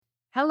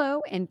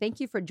Hello, and thank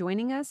you for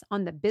joining us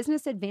on the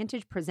Business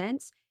Advantage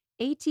Presents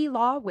AT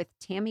Law with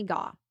Tammy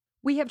Gaw.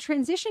 We have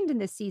transitioned in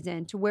this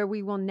season to where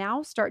we will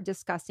now start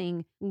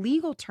discussing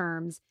legal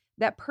terms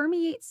that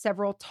permeate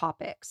several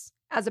topics,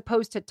 as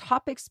opposed to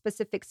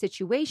topic-specific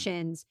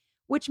situations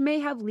which may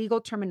have legal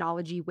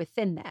terminology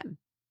within them.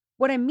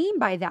 What I mean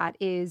by that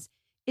is,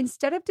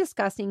 instead of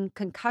discussing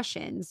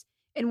concussions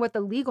and what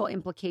the legal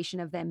implication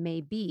of them may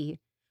be,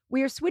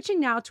 we are switching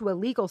now to a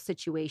legal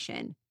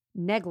situation,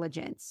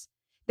 negligence,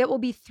 that will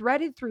be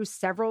threaded through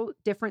several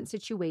different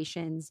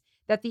situations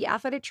that the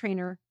athletic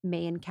trainer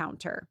may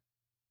encounter.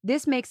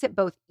 This makes it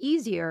both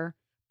easier,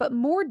 but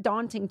more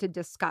daunting to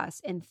discuss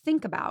and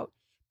think about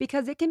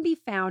because it can be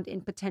found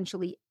in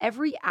potentially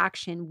every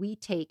action we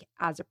take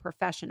as a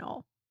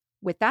professional.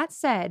 With that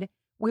said,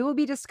 we will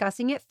be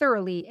discussing it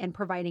thoroughly and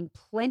providing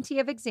plenty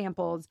of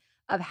examples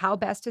of how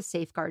best to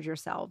safeguard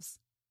yourselves.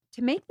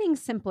 To make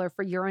things simpler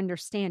for your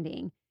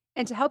understanding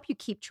and to help you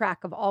keep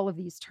track of all of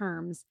these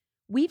terms,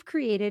 we've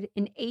created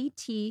an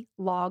AT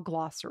Law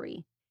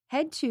Glossary.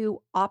 Head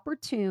to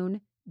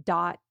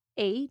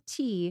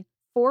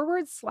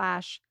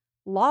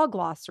opportune.at/law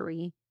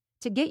glossary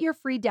to get your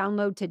free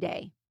download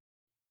today.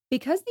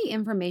 Because the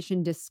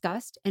information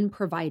discussed and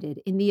provided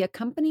in the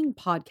accompanying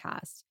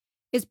podcast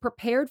is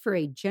prepared for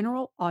a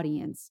general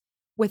audience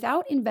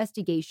without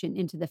investigation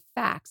into the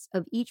facts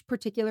of each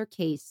particular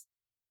case,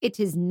 it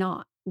is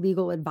not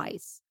legal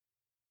advice.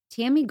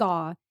 Tammy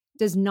Gaw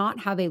does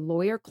not have a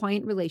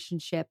lawyer-client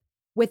relationship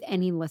with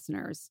any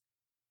listeners.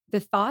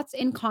 The thoughts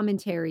and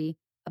commentary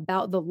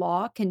about the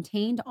law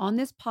contained on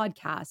this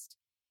podcast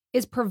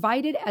is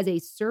provided as a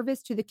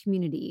service to the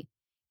community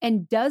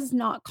and does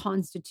not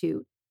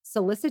constitute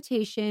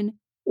solicitation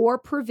or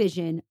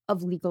provision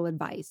of legal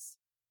advice.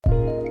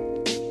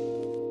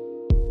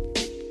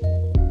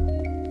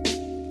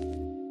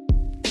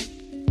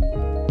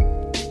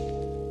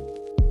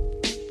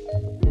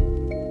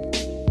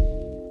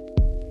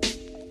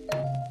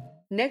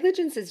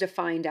 Negligence is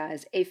defined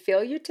as a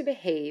failure to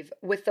behave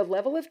with the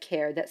level of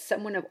care that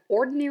someone of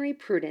ordinary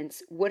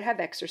prudence would have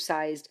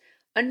exercised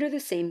under the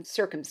same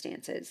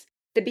circumstances.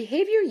 The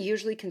behavior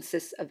usually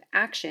consists of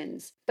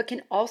actions, but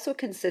can also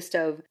consist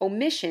of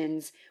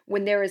omissions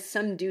when there is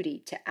some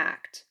duty to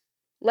act.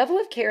 Level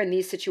of care in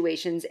these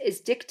situations is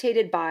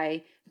dictated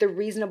by the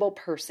reasonable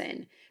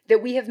person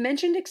that we have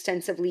mentioned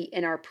extensively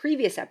in our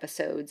previous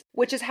episodes,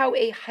 which is how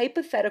a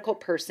hypothetical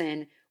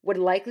person would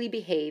likely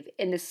behave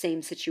in the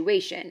same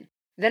situation.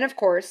 Then, of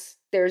course,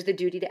 there's the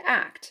duty to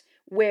act,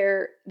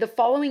 where the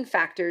following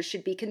factors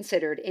should be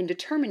considered in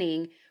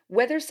determining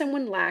whether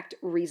someone lacked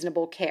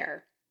reasonable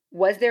care.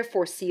 Was there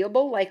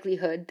foreseeable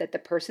likelihood that the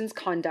person's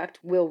conduct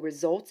will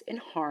result in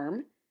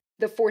harm,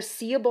 the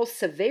foreseeable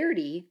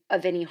severity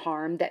of any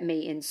harm that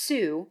may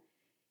ensue,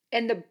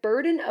 and the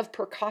burden of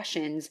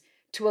precautions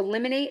to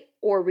eliminate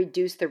or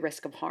reduce the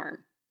risk of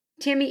harm?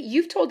 Tammy,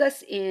 you've told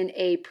us in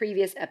a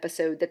previous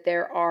episode that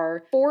there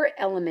are 4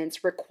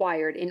 elements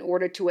required in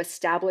order to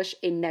establish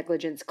a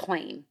negligence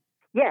claim.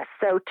 Yes,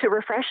 so to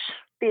refresh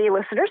the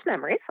listeners'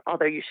 memories,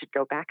 although you should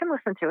go back and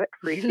listen to it,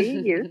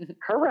 freely used,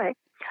 hooray.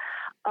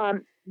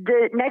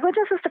 The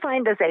negligence is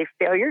defined as a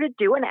failure to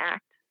do an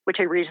act which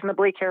a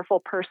reasonably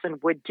careful person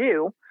would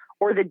do,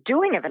 or the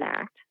doing of an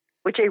act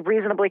which a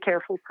reasonably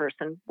careful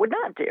person would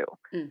not do,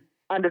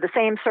 under the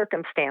same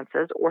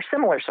circumstances or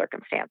similar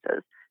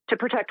circumstances, to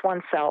protect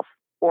oneself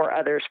or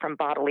others from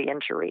bodily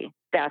injury,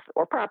 death,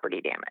 or property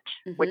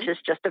damage, which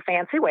is just a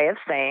fancy way of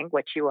saying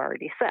what you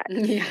already said.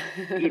 Yeah.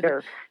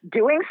 Either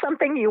doing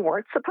something you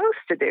weren't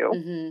supposed to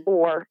do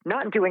or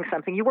not doing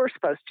something you were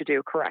supposed to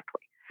do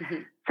correctly.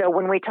 So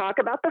when we talk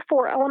about the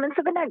 4 elements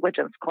of a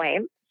negligence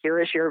claim, here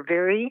is your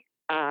very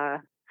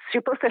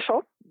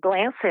superficial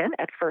glance in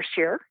at first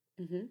year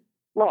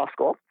law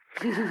school.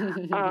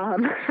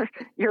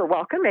 You're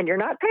welcome, and you're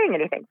not paying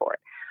anything for it.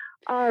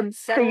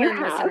 So you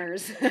have,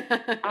 listeners.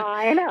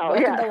 I know.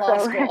 Welcome to law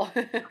school.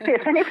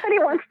 If anybody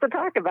wants to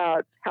talk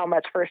about how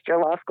much first year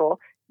law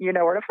school, you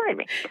know where to find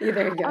me.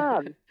 There you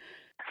go.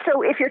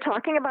 So if you're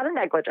talking about a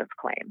negligence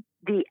claim,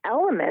 the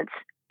elements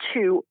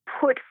to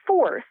put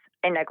forth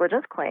a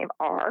negligence claim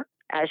are,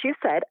 as you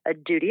said, a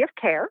duty of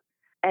care,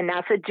 and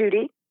that's a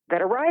duty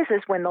that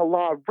arises when the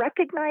law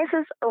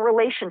recognizes a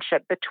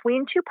relationship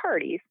between 2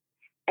 parties,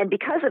 and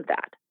because of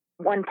that,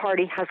 one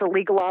party has a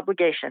legal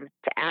obligation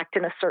to act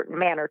in a certain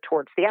manner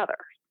towards the other.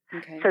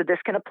 Okay. So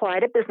this can apply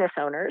to business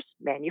owners,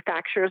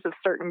 manufacturers of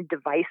certain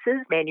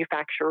devices,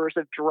 manufacturers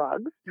of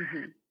drugs,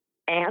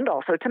 and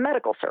also to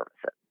medical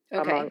services,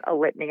 among a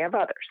litany of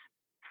others.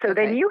 So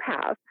then you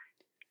have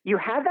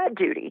that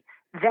duty.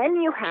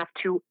 Then you have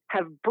to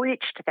have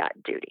breached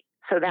that duty.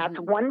 So that's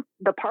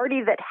the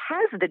party that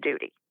has the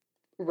duty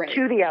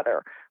to the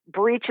other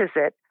breaches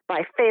it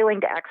by failing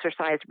to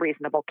exercise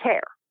reasonable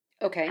care.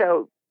 Okay.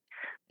 So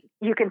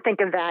you can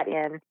think of that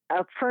in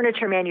a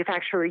furniture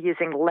manufacturer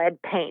using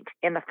lead paint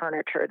in the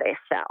furniture they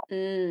sell.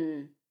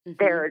 They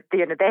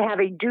have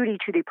a duty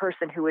to the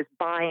person who is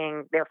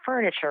buying their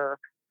furniture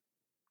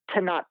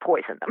to not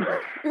poison them.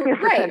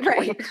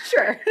 Right,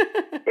 sure.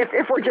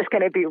 if we're just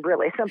going to be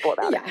really simple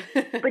about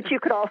it. But you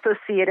could also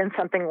see it in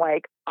something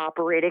like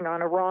operating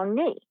on a wrong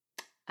knee.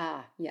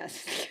 Ah,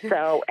 yes.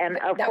 So, and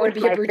of that course, would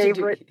be my a breach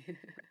favorite. of duty.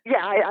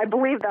 Yeah, I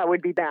believe that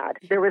would be bad.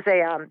 There was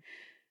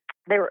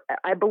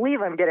I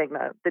believe I'm getting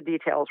the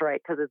details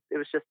right because it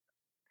was just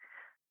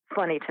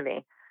funny to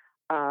me.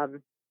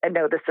 And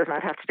no, this does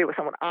not have to do with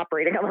someone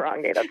operating on the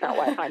wrong knee. That's not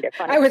why I find it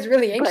funny. I was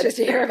really anxious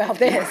to hear about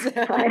this.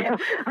 I know.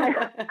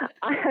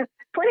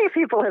 Plenty of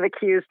people have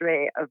accused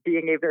me of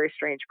being a very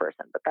strange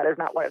person, but that is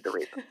not one of the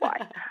reasons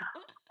why.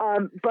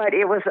 But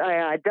it was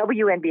a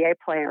WNBA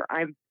player.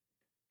 I'm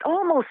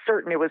almost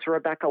certain it was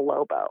Rebecca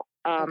Lobo.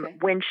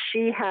 When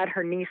she had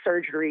her knee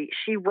surgery,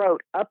 she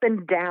wrote up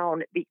and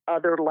down the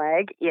other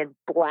leg in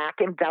black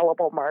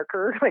indelible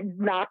marker, like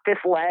 "not this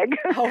leg,"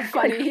 How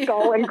funny. like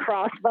skull and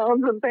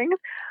crossbones and things.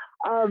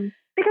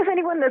 Because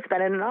anyone that's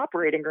been in an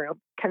operating room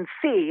can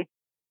see,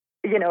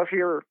 if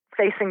you're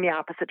facing the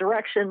opposite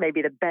direction,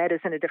 maybe the bed is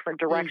in a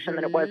different direction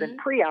than it was in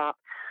pre-op,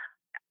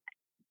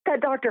 that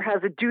doctor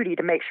has a duty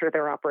to make sure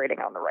they're operating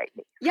on the right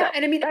knee. Yeah, so,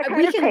 and I mean,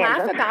 we can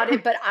laugh about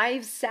it, but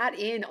I've sat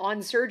in on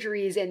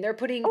surgeries and they're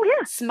putting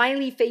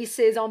smiley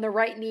faces on the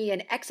right knee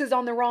and X's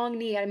on the wrong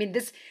knee. I mean,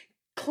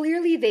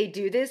 clearly they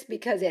do this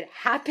because it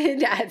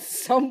happened at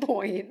some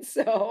point.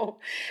 So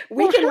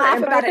we can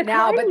laugh about it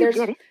now, but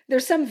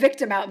there's some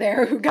victim out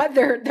there who got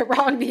the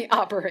wrong knee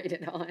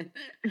operated on.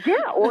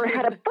 Yeah, or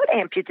had a foot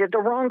amputated, the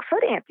wrong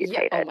foot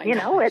amputated. Yeah,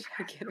 oh my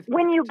gosh,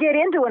 when you get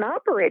into an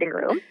operating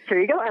room, here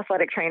you go,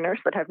 athletic trainers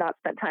that have not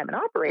spent time in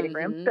operating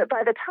rooms, but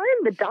by the time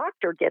the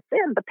doctor gets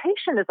in, the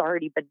patient has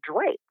already been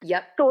draped.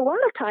 Yep. So a lot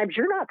of times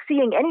you're not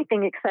seeing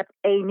anything except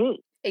a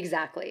knee.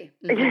 Exactly.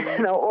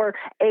 Or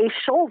a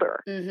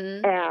shoulder.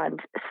 Mm-hmm. And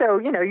so,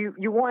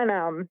 you want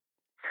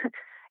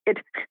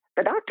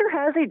the doctor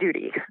has a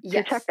duty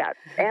to check that.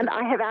 And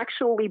I have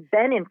actually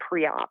been in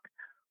pre-op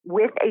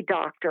with a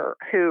doctor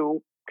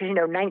who, because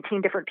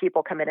 19 different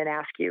people come in and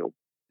ask you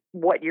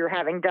what you're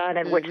having done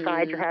and which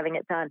side you're having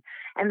it done.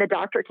 And the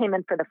doctor came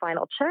in for the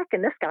final check,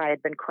 and this guy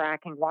had been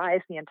cracking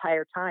wise the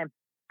entire time,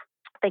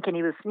 thinking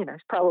he was,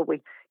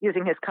 probably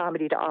using his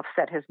comedy to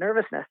offset his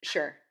nervousness.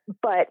 Sure.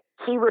 But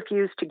he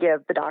refused to give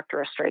the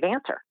doctor a straight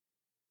answer.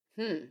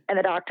 And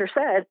the doctor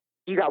said,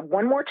 "You got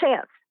one more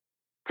chance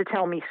to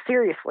tell me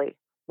seriously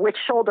which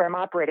shoulder I'm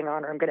operating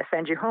on, or I'm going to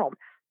send you home."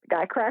 The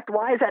guy cracked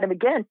wise at him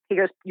again. He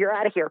goes, "You're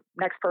out of here.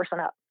 Next person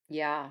up."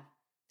 Yeah.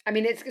 I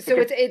mean, it's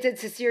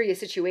a serious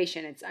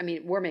situation.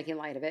 We're making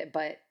light of it,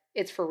 but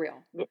it's for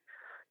real.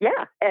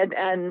 Yeah.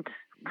 And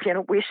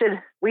we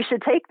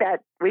should take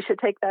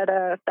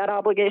that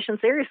obligation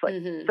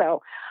seriously.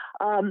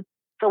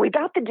 So we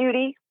got the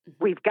duty.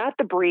 We've got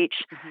the breach.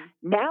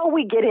 Now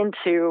we get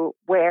into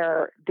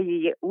where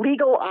the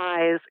legal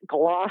eyes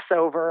gloss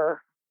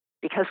over,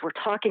 because we're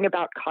talking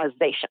about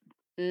causation.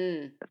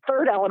 The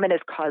third element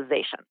is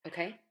causation.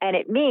 Okay. And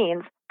it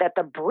means that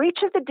the breach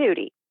of the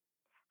duty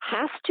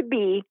has to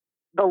be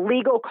the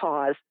legal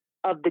cause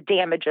of the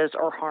damages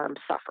or harm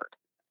suffered.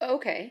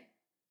 Okay.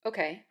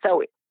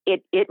 So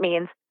it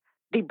means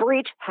the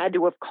breach had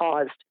to have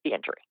caused the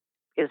injury,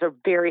 is a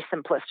very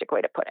simplistic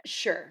way to put it.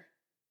 Sure.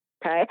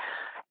 Okay.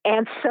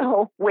 And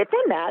so within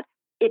that,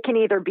 it can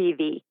either be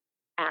the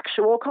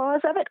actual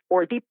cause of it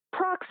or the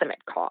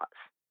proximate cause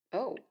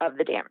of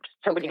the damage.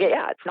 So when you get,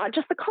 it's not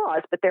just the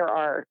cause, but there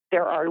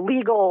are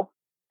legal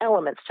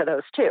elements to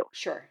those too.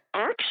 Sure.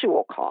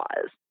 Actual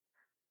cause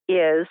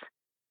is,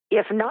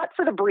 if not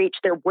for the breach,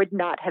 there would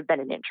not have been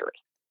an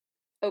injury.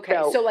 Okay.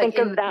 So think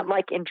of that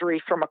like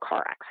injury from a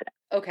car accident.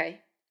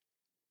 Okay.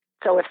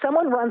 So if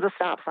someone runs a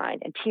stop sign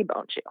and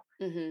T-bones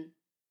you,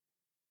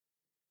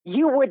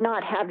 you would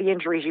not have the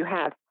injuries you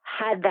have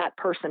had that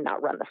person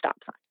not run the stop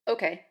sign.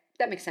 Okay.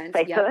 That makes sense.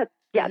 Okay, so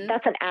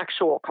that's an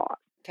actual cause.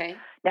 Okay.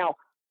 Now,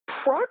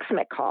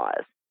 proximate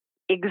cause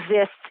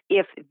exists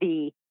if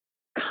the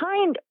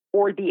kind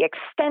or the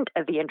extent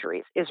of the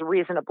injuries is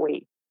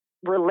reasonably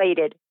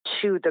related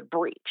to the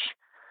breach.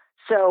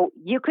 So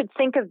you could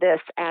think of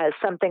this as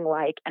something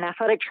like an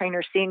athletic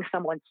trainer seeing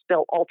someone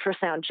spill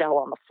ultrasound gel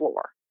on the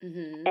floor,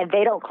 and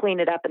they don't clean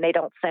it up and they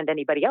don't send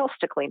anybody else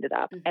to clean it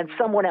up, and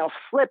someone else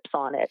slips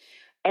on it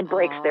and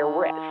breaks their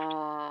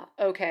wrist.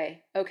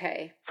 Okay.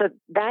 So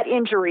that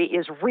injury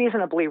is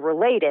reasonably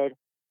related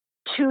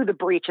to the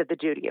breach of the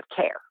duty of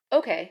care.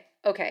 Okay.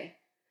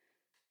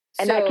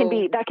 And that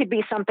could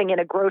be something in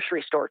a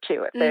grocery store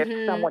too. If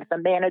the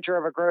manager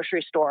of a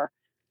grocery store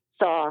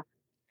saw,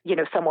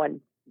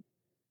 someone,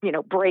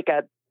 break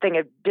a thing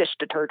of dish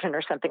detergent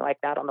or something like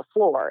that on the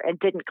floor and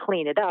didn't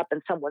clean it up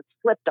and someone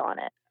slipped on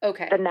it,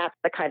 then that's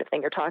the kind of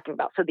thing you're talking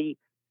about. So the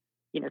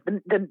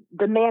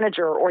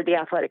manager or the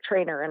athletic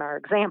trainer in our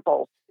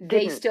example,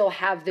 they still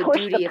have the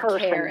duty of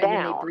care and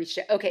then they breached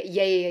it. Okay.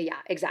 Yeah.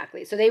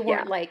 Exactly. So they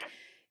weren't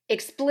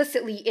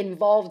explicitly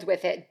involved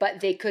with it, but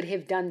they could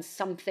have done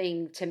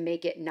something to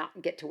make it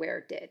not get to where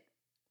it did.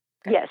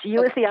 Okay. Yes.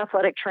 You as the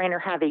athletic trainer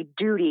have a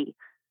duty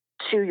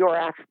to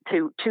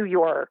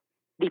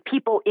the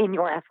people in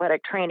your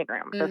athletic training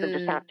room. It doesn't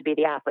just have to be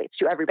the athletes,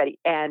 to everybody.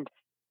 And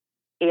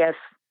if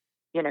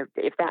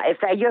if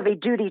you have a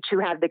duty to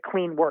have the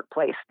clean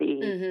workplace,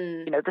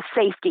 the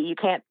safety, you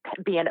can't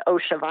be an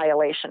OSHA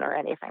violation or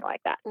anything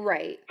like that.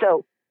 Right.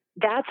 So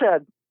that's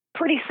a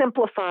pretty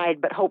simplified,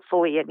 but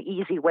hopefully an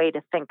easy way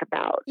to think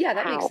about that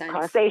how makes sense.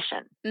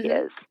 causation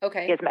is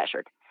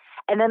measured.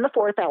 And then the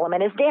fourth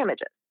element is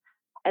damages.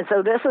 And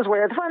so this is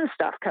where the fun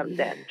stuff comes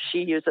in. She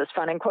uses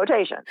fun in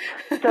quotations.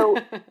 So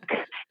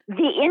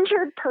the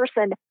injured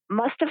person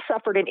must have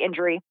suffered an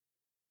injury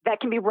that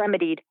can be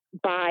remedied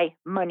by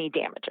money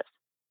damages.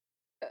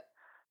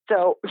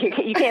 So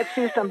you can't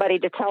sue somebody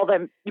to tell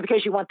them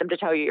because you want them to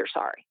tell you you're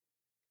sorry.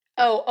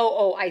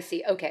 Oh, I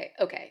see. Okay.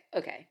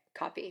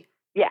 Copy.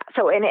 Yeah.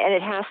 So and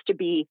it has to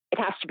be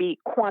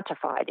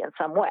quantified in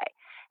some way.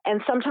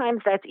 And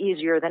sometimes that's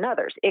easier than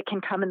others. It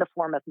can come in the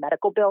form of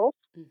medical bills.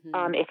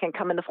 It can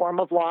come in the form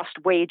of lost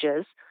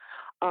wages.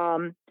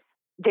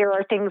 There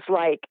are things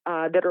like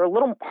that are a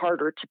little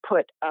harder to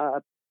put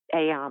a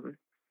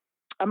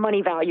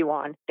money value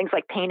on, things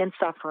like pain and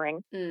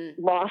suffering,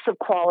 loss of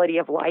quality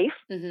of life.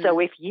 So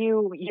if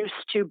you used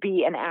to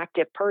be an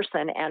active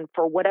person and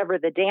for whatever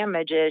the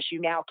damage is, you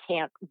now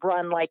can't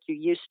run like you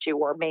used to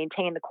or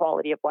maintain the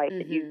quality of life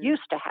that you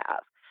used to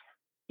have,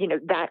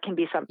 that can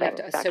be something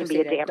that can be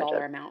a damage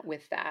dollar amount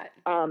with that.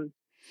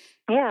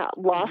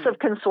 Loss of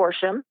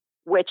consortium,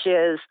 which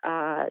is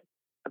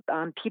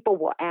people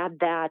will add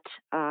that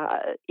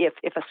if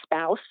a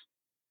spouse,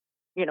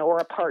 or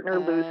a partner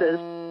loses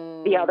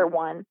the other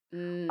one,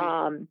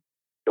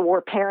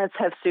 or parents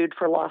have sued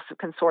for loss of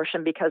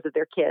consortium because of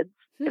their kids.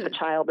 If a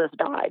child has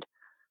died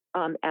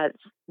as a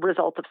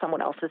result of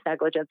someone else's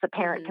negligence, a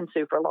parent can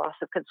sue for loss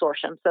of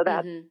consortium. So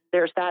that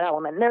there's that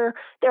element. There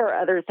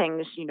are other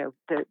things,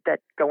 that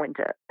go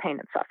into pain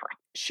and suffering.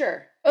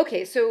 Sure.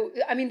 Okay. So,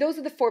 those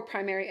are the four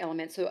primary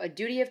elements. So a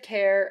duty of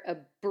care, a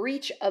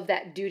breach of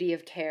that duty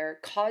of care,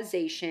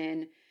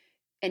 causation,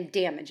 and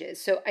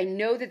damages. So I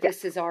know that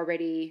this is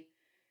already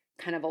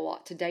kind of a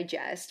lot to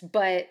digest,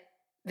 but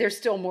there's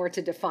still more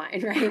to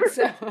define, right?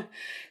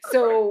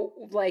 So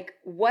like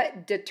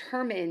what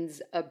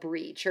determines a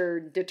breach, or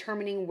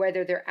determining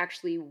whether there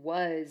actually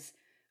was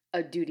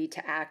a duty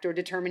to act, or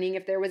determining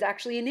if there was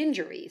actually an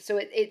injury. So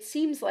it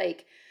seems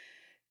like,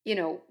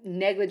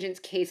 negligence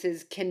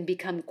cases can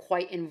become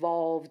quite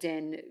involved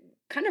and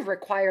kind of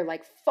require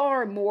like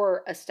far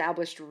more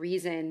established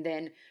reason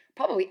than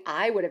probably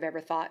I would have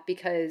ever thought,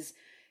 because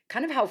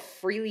kind of how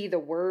freely the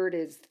word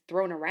is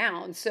thrown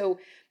around. So,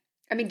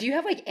 do you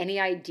have like any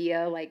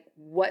idea like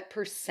what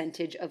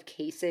percentage of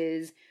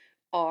cases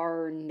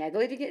are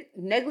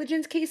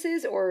negligence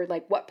cases, or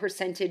like what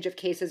percentage of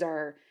cases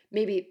are,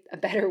 maybe a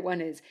better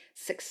one is,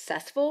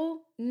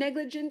 successful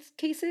negligence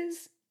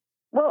cases?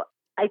 Well,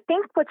 I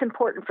think what's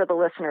important for the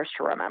listeners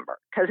to remember,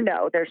 because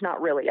no, there's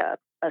not really a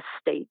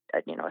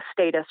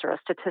status or a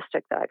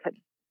statistic that I could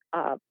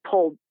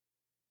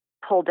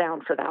pull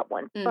down for that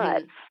one,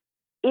 but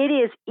it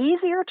is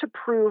easier to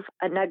prove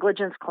a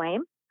negligence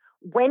claim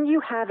when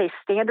you have a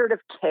standard of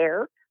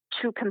care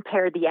to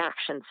compare the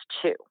actions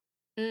to.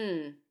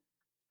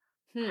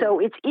 So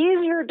it's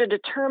easier to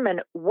determine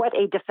what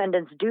a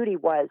defendant's duty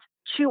was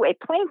to a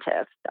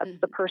plaintiff, that's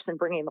the person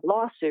bringing the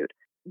lawsuit,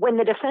 when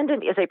the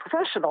defendant is a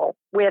professional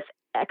with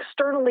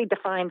externally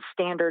defined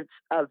standards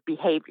of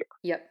behavior.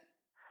 Yep.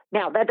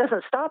 Now, that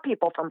doesn't stop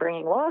people from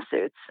bringing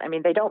lawsuits.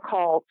 They don't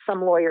call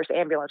some lawyers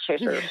ambulance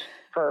chasers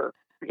for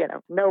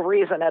no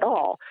reason at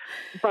all.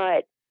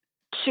 But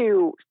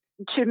to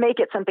make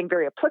it something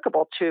very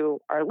applicable to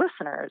our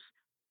listeners,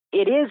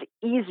 it is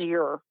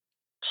easier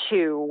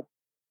to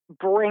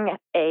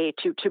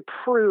to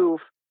prove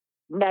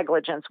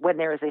negligence when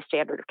there is a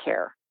standard of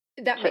care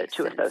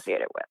to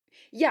associate it with.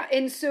 Yeah.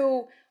 And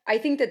so I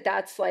think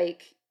that's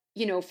like,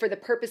 for the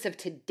purpose of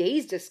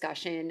today's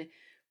discussion,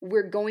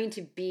 we're going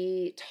to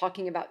be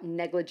talking about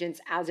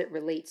negligence as it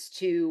relates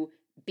to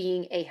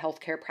being a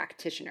healthcare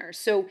practitioner.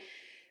 So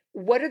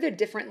what are the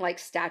different like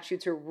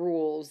statutes or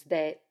rules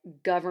that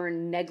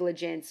govern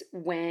negligence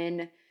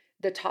when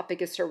the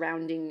topic is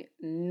surrounding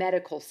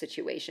medical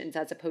situations,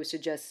 as opposed to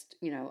just,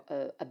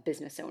 a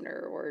business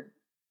owner or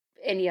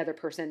any other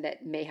person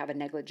that may have a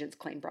negligence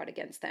claim brought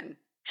against them?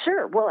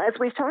 Sure. Well, as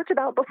we've talked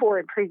about before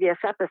in previous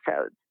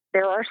episodes,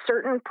 there are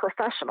certain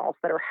professionals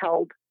that are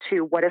held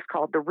to what is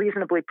called the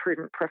reasonably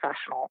prudent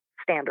professional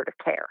standard of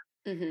care.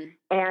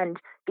 And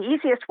the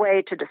easiest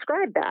way to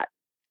describe that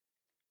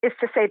is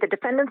to say the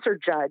defendants are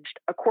judged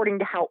according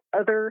to how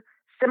other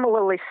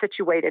similarly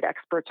situated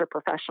experts or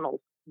professionals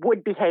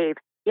would behave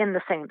in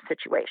the same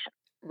situation.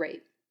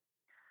 Right.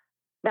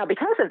 Now,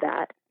 because of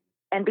that,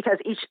 and because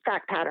each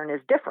fact pattern is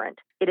different,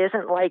 it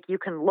isn't like you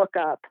can look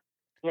up,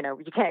 you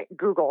can't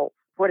Google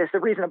what is the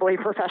reasonably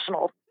prudent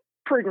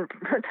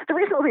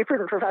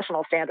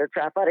professional standard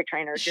for athletic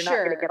trainers. You're not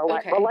going to get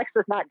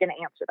Alexa's not going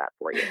to answer that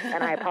for you.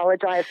 And I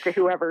apologize to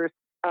whoever's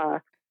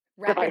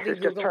devices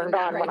just turned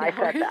on when I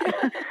said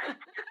that.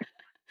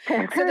 So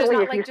there's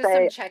not like just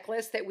some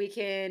checklist that we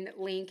can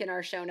link in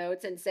our show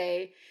notes and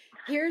say,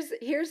 here's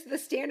the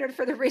standard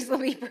for the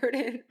reasonably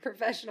prudent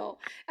professional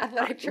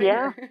athletic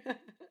trainer. Yeah.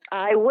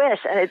 I wish.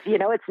 And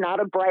it's not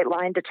a bright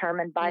line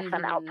determined by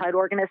some outside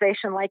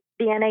organization like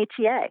the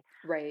NATA.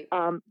 Right.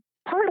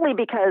 Partly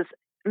because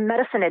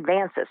medicine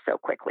advances so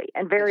quickly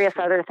and various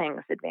other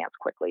things advance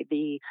quickly.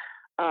 The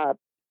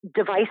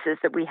devices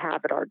that we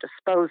have at our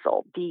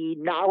disposal, the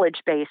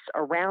knowledge base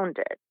around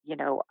it,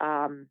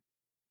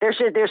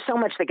 there's so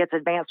much that gets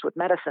advanced with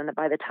medicine that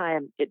by the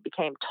time it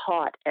became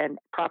taught and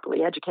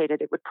properly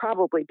educated, it would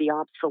probably be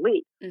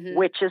obsolete,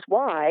 which is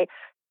why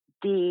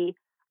we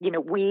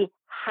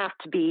have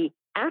to be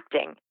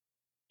acting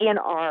in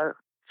our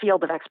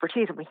field of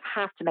expertise, and we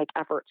have to make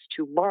efforts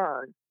to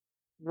learn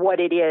what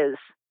it is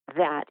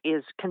that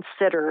is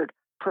considered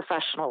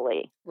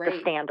professionally the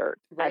standard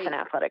as an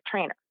athletic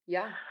trainer.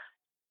 Yeah.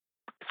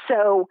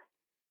 So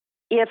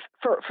if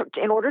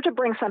in order to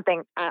bring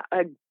something,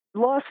 a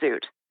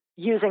lawsuit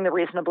using the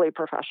reasonably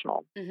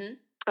professional,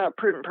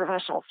 prudent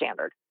professional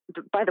standard,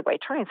 by the way,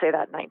 try and say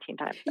that 19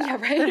 times fast. Yeah,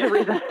 right.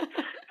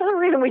 There's a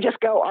reason we just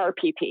go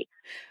RPP.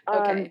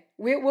 Okay.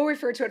 We'll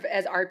refer to it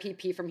as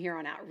RPP from here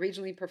on out,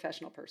 regionally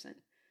professional person.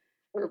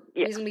 Or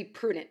reasonably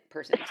prudent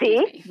person.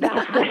 See?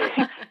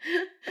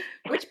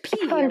 Which P?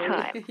 It's fun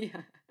time.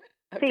 Yeah.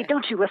 Okay. See,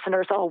 don't you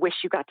listeners all wish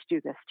you got to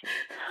do this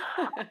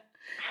too?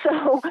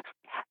 So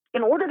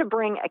in order to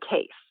bring a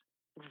case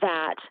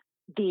that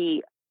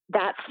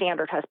that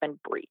standard has been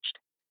breached,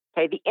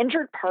 okay, the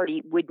injured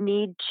party would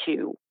need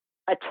to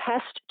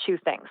attest two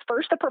things.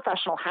 First, the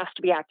professional has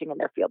to be acting in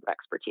their field of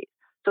expertise.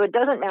 So it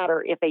doesn't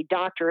matter if a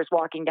doctor is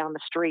walking down the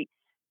street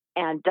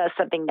and does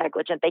something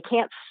negligent. They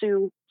can't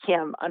sue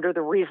him under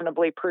the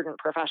reasonably prudent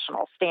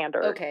professional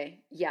standard. Okay.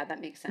 Yeah, that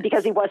makes sense.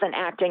 Because he wasn't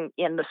acting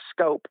in the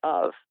scope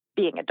of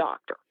being a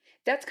doctor.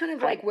 That's kind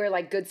of like where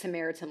Good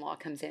Samaritan law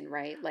comes in,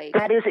 right? Like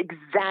that is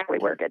exactly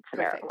where Good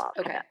Samaritan law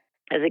comes in. That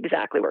is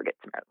exactly where Good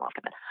Samaritan law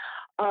comes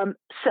in.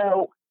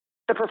 So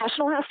the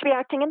professional has to be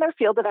acting in their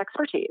field of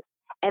expertise,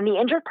 and the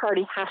injured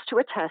party has to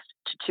attest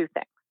to two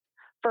things.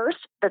 First,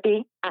 that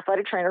the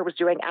athletic trainer was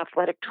doing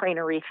athletic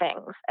trainery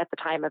things at the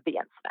time of the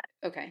incident.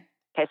 Okay,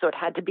 so it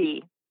had to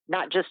be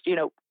not just,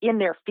 in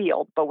their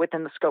field, but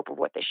within the scope of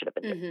what they should have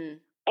been doing.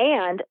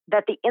 And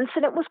that the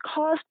incident was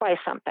caused by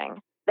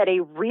something that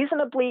a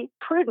reasonably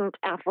prudent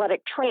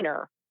athletic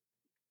trainer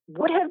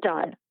would have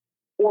done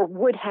or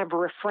would have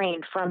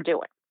refrained from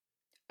doing.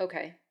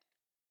 Okay.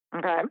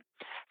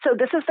 So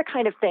this is the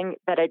kind of thing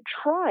that a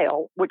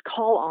trial would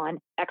call on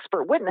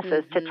expert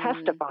witnesses to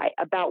testify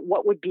about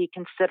what would be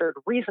considered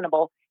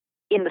reasonable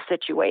in the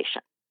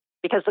situation.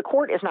 Because the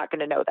court is not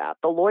going to know that.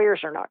 The lawyers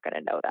are not going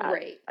to know that.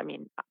 Right. I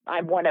mean,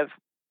 I'm one of,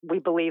 we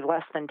believe,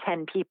 less than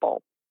 10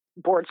 people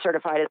board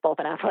certified as both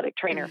an athletic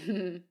trainer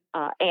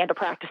and a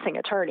practicing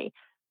attorney.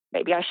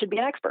 Maybe I should be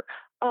an expert.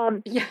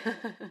 Yeah.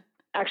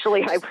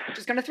 Actually, I'm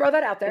just going to throw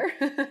that out there.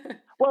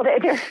 Well,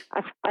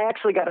 I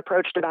actually got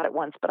approached about it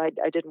once, but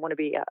I didn't want to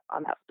be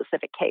on that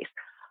specific case.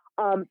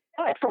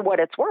 But for what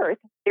it's worth,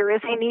 there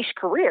is a niche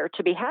career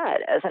to be had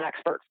as an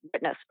expert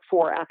witness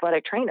for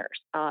athletic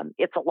trainers.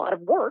 It's a lot of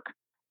work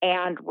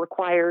and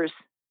requires,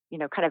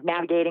 kind of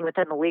navigating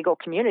within the legal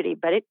community,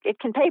 but it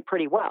can pay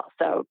pretty well.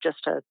 So just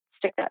to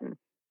stick that in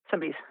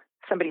somebody's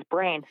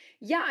brain.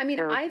 Yeah. I mean,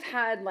 I've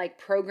had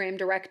program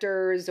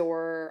directors,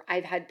 or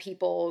I've had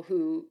people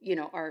who,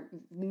 are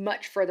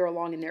much further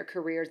along in their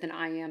careers than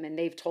I am. And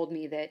they've told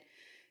me that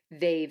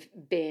they've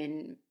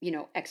been,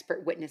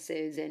 expert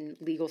witnesses in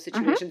legal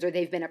situations, or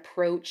they've been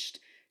approached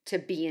to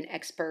be an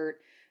expert,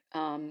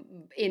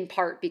 in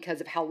part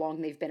because of how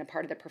long they've been a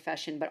part of the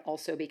profession, but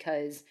also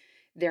because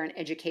they're an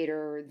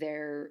educator,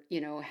 they're,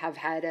 have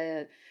had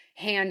a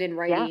hand in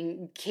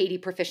writing Katie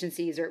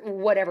proficiencies or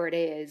whatever it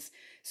is.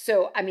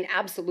 So, I mean,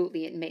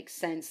 absolutely, it makes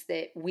sense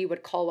that we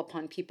would call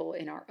upon people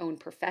in our own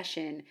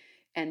profession,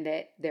 and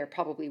that there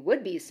probably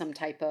would be some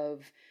type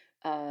of,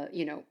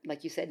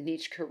 like you said,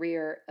 niche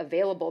career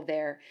available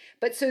there.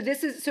 But so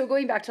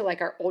going back to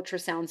our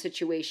ultrasound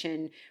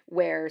situation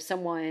where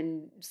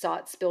someone saw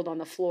it spilled on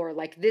the floor,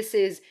 this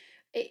is,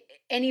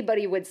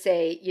 anybody would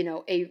say,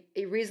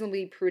 a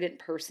reasonably prudent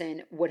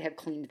person would have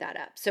cleaned that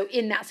up. So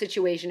in that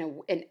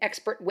situation, an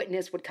expert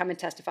witness would come and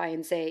testify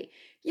and say,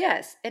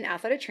 yes, an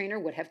athletic trainer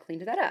would have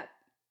cleaned that up.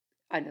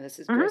 I know this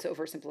is gross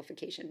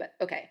oversimplification, but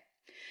okay.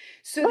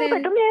 So but I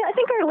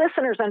think our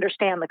listeners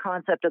understand the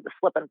concept of the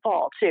slip and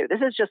fall too. This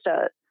is just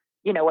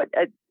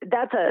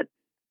that's a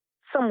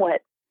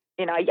somewhat,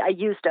 I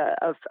used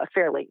a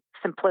fairly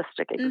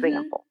simplistic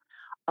example.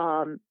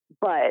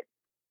 But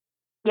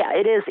yeah,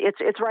 it is.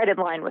 It's right in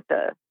line with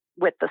the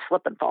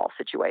slip and fall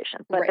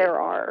situation. But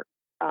there are,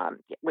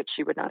 which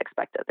you would not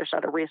expect it. There's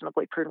not a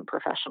reasonably prudent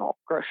professional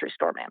grocery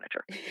store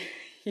manager.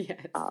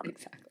 Yes,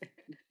 exactly.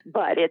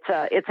 But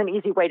it's an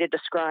easy way to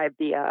describe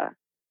the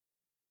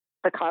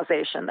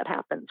causation that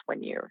happens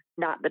when you're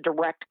not the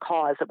direct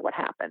cause of what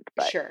happened.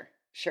 But sure.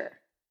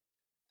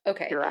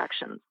 Okay. Your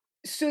actions.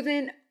 So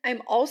then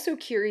I'm also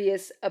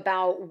curious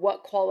about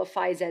what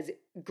qualifies as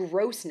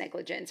gross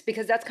negligence,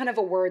 because that's kind of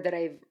a word that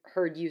I've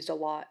heard used a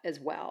lot as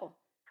well.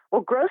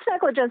 Well, gross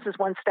negligence is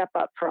one step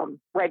up from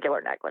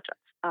regular negligence.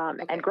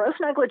 And gross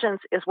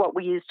negligence is what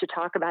we use to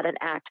talk about an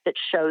act that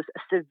shows a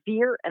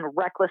severe and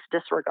reckless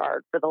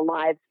disregard for the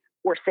lives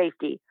or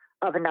safety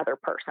of another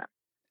person.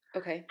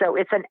 Okay. So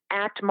it's an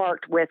act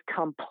marked with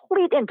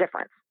complete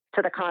indifference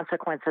to the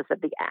consequences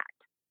of the act.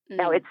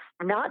 Now, it's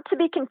not to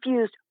be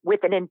confused with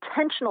an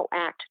intentional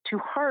act to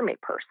harm a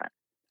person.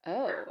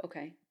 Oh,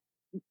 okay.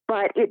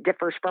 But it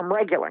differs from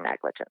regular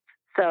negligence.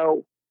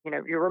 So,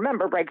 you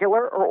remember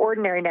regular or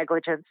ordinary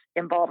negligence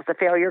involves the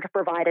failure to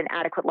provide an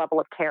adequate level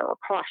of care or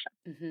caution.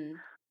 Mm-hmm.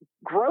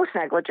 Gross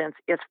negligence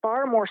is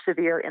far more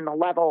severe in the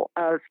level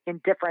of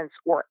indifference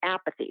or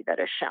apathy that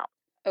is shown.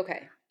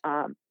 Okay.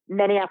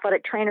 Many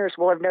athletic trainers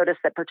will have noticed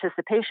that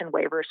participation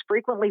waivers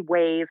frequently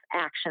waive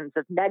actions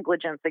of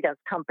negligence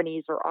against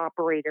companies or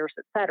operators,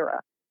 etc.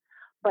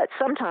 But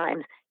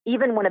sometimes,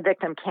 even when a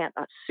victim can't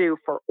sue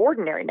for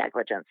ordinary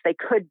negligence, they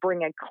could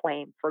bring a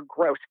claim for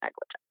gross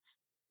negligence.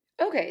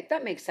 Okay,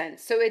 that makes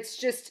sense. So it's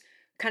just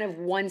kind of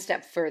one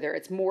step further.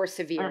 It's more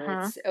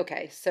severe. It's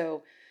okay.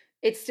 So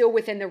it's still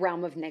within the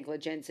realm of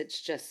negligence.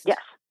 It's just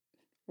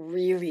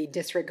really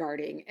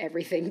disregarding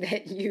everything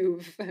that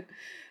you've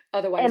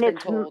otherwise been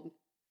told.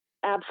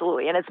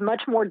 Absolutely. And it's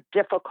much more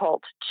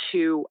difficult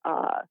to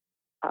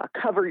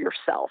cover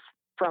yourself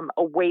from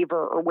a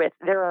waiver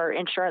there are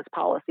insurance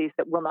policies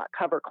that will not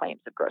cover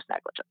claims of gross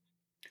negligence.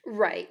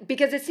 Right.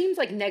 Because it seems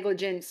like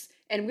negligence,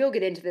 and we'll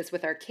get into this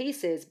with our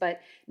cases, but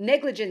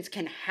negligence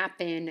can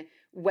happen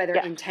whether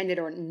intended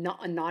or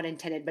not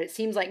intended. But it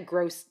seems like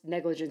gross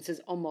negligence is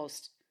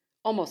almost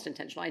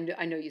intentional.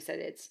 I know you said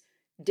it's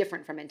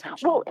different from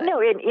intentional. Well, no,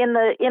 in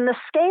the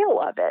scale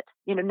of it,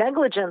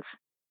 negligence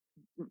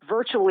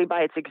virtually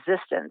by its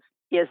existence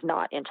is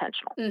not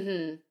intentional.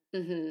 Mm-hmm.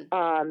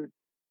 Mm-hmm.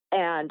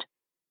 And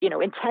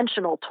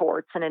intentional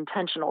torts and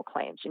intentional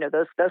claims,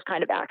 those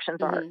kind of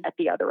actions are at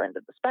the other end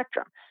of the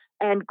spectrum.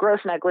 And gross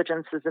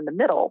negligence is in the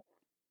middle,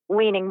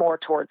 leaning more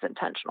towards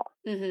intentional.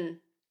 Mm-hmm.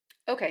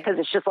 Okay. Because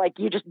it's just like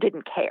you just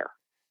didn't care.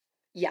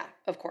 Yeah,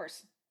 of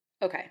course.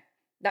 Okay.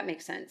 That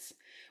makes sense.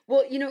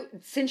 Well,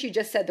 since you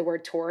just said the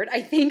word tort,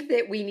 I think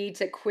that we need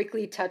to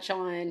quickly touch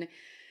on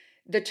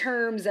the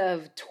terms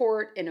of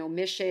tort and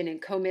omission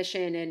and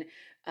commission. And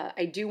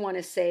I do want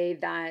to say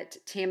that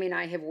Tammy and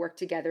I have worked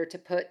together to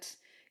put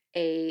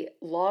a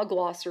law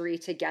glossary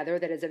together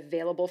that is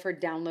available for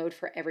download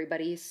for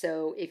everybody.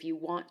 So if you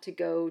want to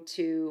go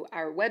to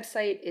our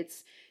website,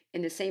 it's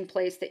in the same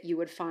place that you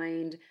would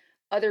find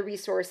other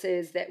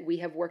resources that we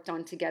have worked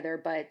on together.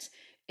 But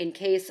in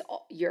case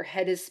your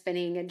head is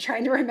spinning and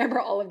trying to remember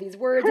all of these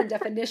words and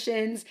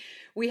definitions,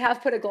 we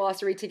have put a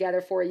glossary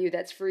together for you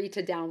that's free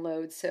to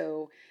download.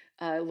 So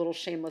a little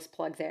shameless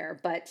plug there.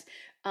 But,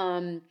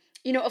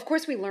 of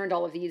course, we learned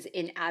all of these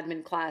in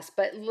admin class,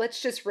 but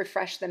let's just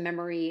refresh the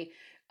memory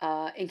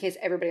in case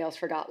everybody else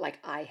forgot like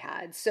I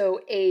had.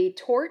 So a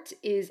tort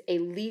is a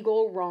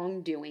legal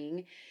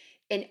wrongdoing.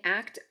 An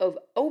act of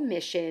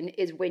omission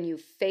is when you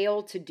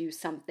fail to do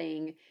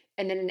something.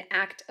 And then an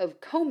act of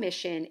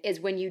commission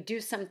is when you do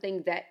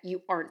something that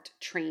you aren't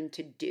trained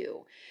to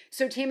do.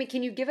 So Tammy,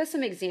 can you give us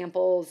some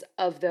examples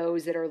of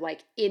those that are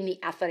like in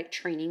the athletic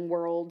training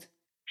world?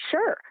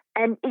 Sure.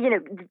 And,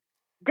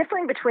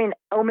 differing between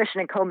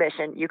omission and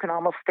commission, you can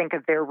almost think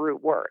of their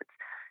root words.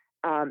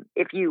 An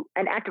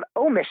act of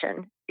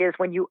omission is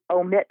when you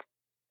omit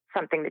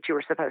something that you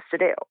were supposed to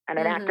do. And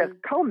an act of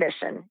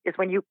commission is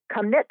when you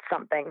commit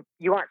something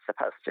you aren't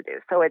supposed to do.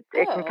 So it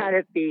can kind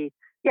of be,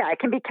 it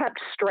can be kept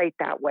straight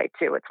that way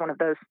too. It's one of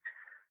those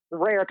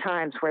rare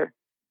times where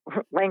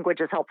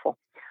language is helpful.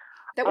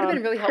 That would have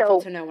been really helpful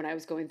to know when I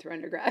was going through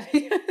undergrad.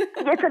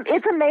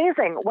 It's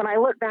amazing when I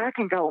look back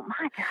and go,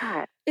 my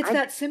God. It's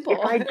that simple. If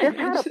I just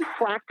had a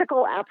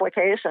practical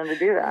application to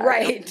do that,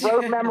 right.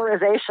 Rote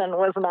memorization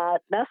was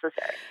not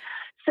necessary.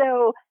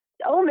 So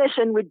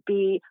omission would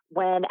be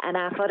when an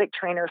athletic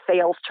trainer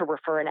fails to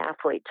refer an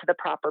athlete to the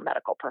proper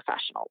medical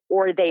professional,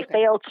 or they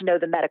fail to know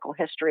the medical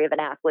history of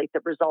an athlete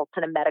that results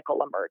in a medical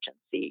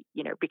emergency,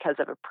 because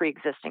of a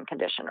pre-existing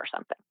condition or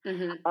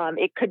something.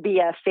 It could be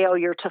a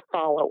failure to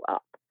follow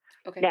up.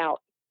 Okay. Now,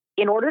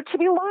 in order to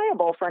be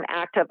liable for an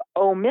act of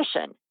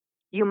omission,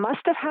 you must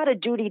have had a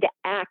duty to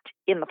act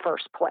in the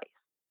first place.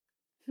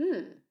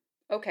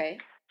 Okay.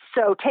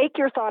 So take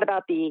your thought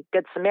about the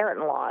Good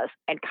Samaritan laws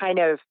and kind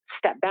of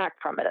step back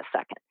from it a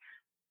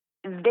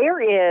second.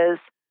 There is,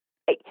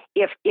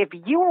 if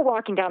you were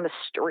walking down the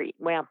street,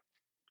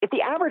 if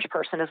the average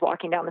person is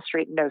walking down the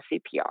street and knows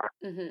CPR,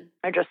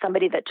 or just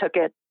somebody that took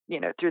it,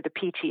 through the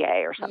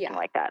PTA or something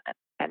like that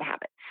and have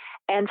it,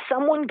 and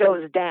someone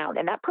goes down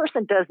and that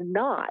person does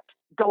not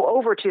go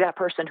over to that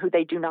person who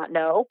they do not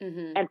know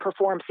and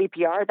perform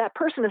CPR, that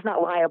person is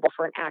not liable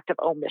for an act of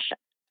omission.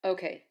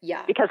 Okay.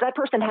 Yeah. Because that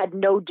person had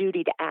no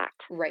duty to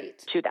act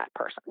to that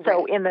person.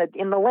 So in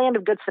the land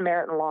of Good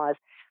Samaritan laws,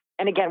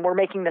 and again, we're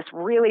making this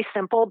really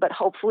simple, but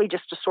hopefully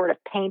just to sort of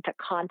paint a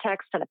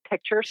context and a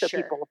picture so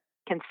people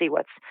can see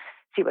what's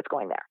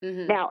going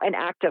there. Now, an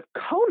act of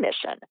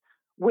commission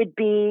would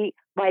be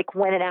like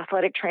when an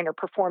athletic trainer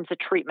performs a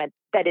treatment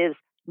that is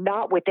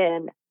not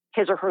within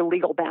his or her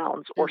legal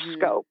bounds or Mm-hmm.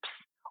 scopes,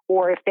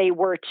 or if they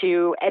were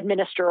to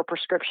administer a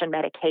prescription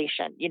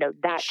medication,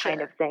 that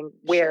kind of Sure. thing,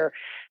 where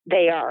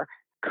they are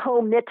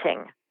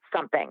committing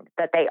something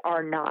that they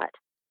are not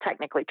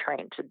technically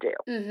trained to do.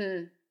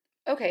 Mm-hmm.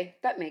 Okay,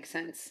 that makes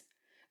sense.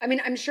 I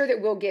mean, I'm sure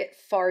that we'll get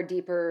far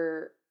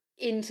deeper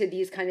into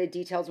these kind of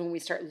details when we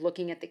start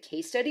looking at the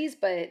case studies,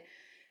 but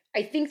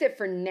I think that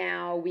for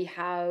now we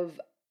have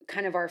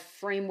kind of our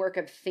framework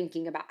of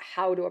thinking about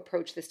how to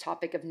approach this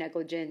topic of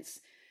negligence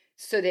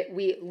so that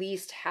we at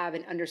least have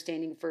an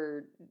understanding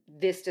for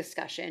this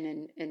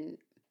discussion, and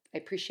I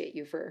appreciate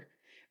you for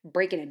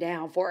breaking it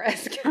down for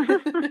us.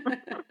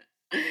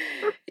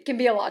 It can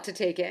be a lot to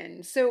take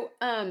in. So,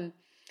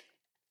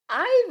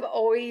 I've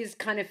always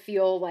kind of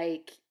feel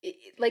like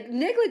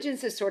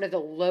negligence is sort of the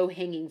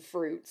low-hanging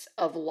fruits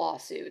of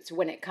lawsuits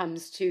when it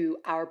comes to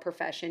our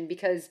profession,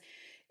 because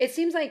it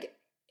seems like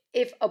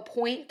if a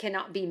point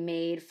cannot be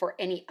made for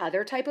any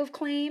other type of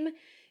claim,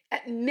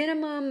 at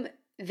minimum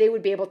they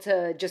would be able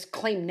to just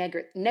claim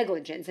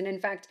negligence. And in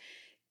fact,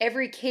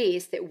 every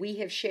case that we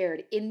have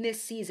shared in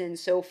this season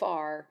so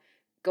far,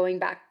 going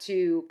back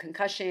to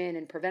concussion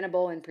and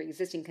preventable and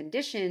pre-existing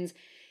conditions,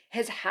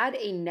 has had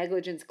a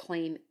negligence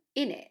claim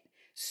in it.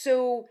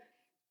 So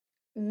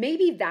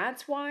maybe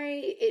that's why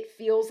it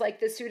feels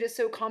like the suit is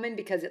so common,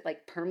 because it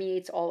like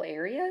permeates all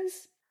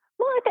areas.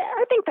 Well,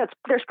 I think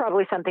there's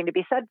probably something to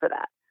be said for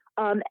that.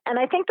 And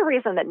I think the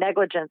reason that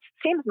negligence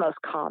seems most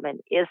common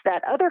is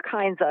that other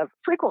kinds of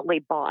frequently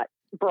brought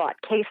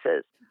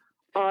cases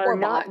are Or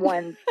not bought.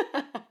 ones,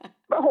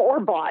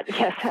 or bought,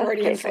 yes,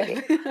 Freudian okay,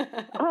 slip.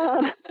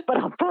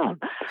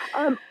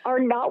 are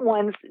not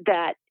ones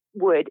that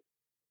would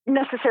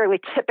necessarily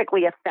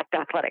typically affect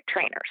athletic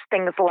trainers.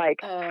 Things like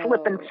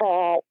slip and Oh.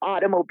 fall,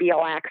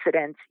 automobile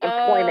accidents,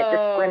 employment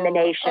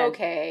discrimination.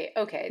 Okay.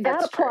 Okay,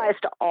 That that's applies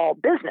true. to all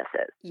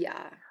businesses.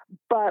 Yeah.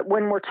 But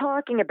when we're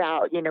talking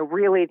about,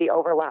 really the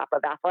overlap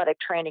of athletic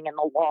training and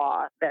the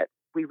law that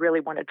we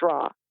really want to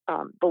draw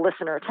the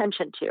listener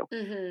attention to,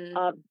 Mm-hmm.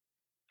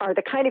 are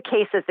the kind of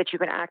cases that you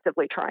can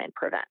actively try and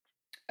prevent.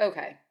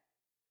 Okay.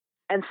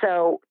 And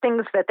so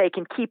things that they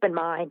can keep in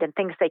mind and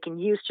things they can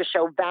use to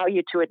show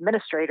value to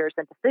administrators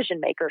and decision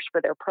makers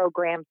for their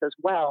programs as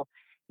well.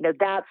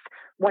 That's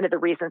one of the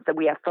reasons that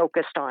we have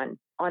focused on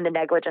the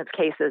negligence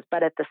cases.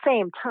 But at the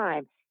same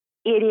time,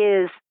 it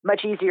is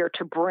much easier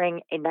to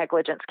bring a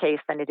negligence case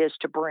than it is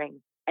to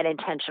bring an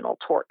intentional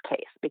tort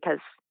case, because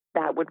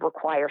that would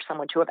require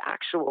someone to have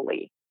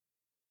actually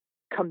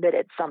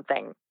committed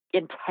something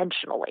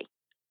intentionally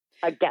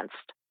against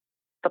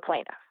the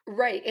plaintiff.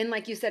 Right. And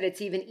like you said,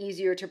 it's even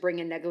easier to bring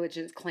a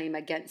negligence claim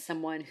against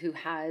someone who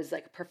has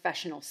like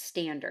professional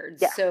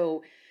standards. Yeah.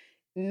 So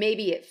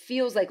maybe it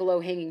feels like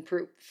low hanging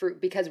fruit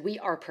because we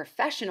are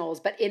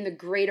professionals, but in the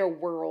greater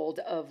world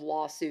of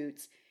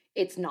lawsuits,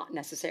 it's not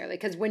necessarily.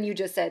 Because when you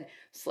just said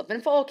slip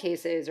and fall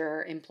cases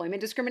or employment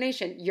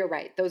discrimination, you're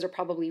right. Those are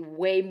probably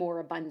way more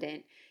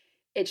abundant.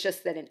 It's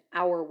just that in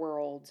our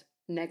world,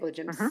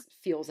 negligence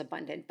feels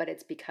abundant, but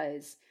it's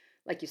because,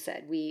 like you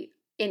said, we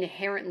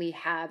inherently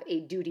have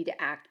a duty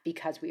to act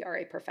because we are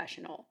a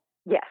professional.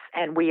 Yes,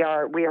 and we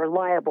are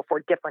liable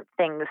for different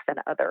things than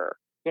other,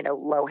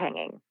 low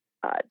hanging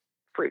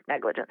fruit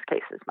negligence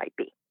cases might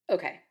be.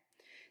 Okay.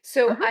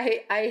 So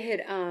I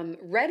had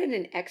read in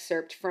an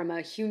excerpt from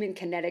a human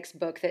kinetics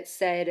book that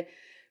said,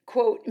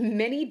 quote,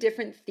 many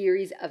different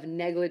theories of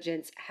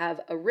negligence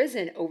have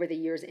arisen over the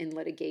years in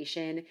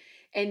litigation,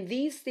 and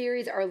these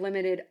theories are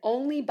limited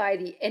only by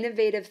the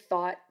innovative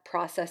thought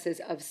processes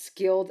of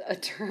skilled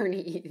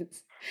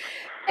attorneys.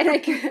 And I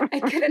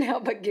couldn't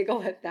help but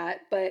giggle at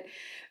that, but,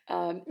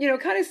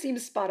 kind of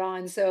seems spot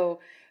on. So,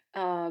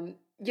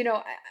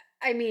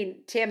 I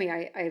mean, Tammy,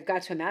 I've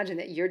got to imagine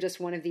that you're just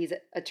one of these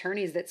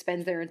attorneys that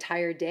spends their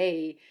entire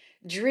day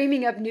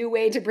dreaming up new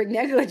way to bring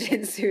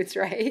negligence suits,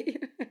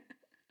 right?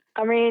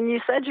 I mean, you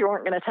said you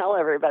weren't going to tell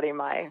everybody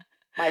my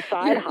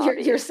side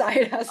hobby. Your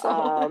side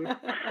hustle.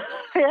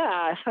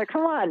 Yeah, so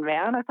come on,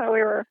 man. I thought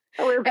we were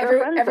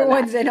friends.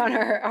 Everyone's in on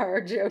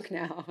our joke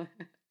now.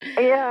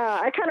 Yeah,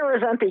 I kind of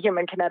resent the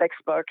human kinetics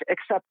book,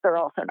 except they're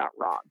also not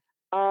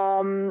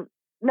wrong.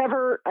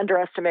 Never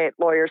underestimate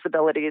lawyers'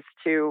 abilities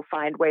to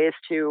find ways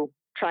to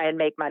try and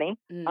make money.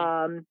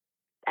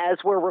 As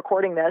we're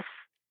recording this,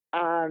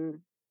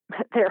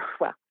 there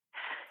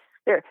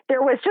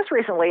was just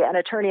recently an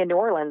attorney in New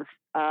Orleans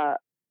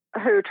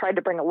who tried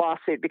to bring a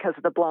lawsuit because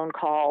of the blown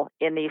call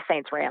in the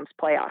Saints-Rams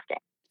playoff game.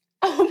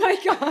 Oh my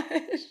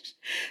gosh!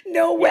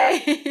 No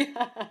way.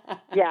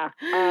 Yeah.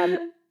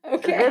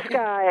 Okay. This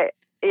guy,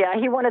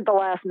 he wanted the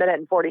last minute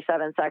and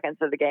 47 seconds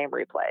of the game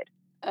replayed.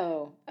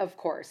 Oh, of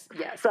course.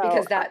 Yes. So,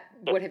 because that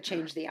would have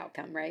changed the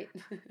outcome, right?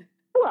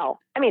 Well,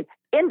 I mean,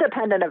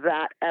 independent of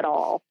that at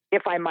all,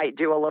 if I might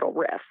do a little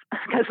riff,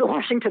 because the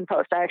Washington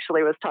Post, I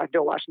actually was talking to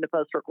a Washington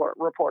Post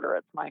reporter.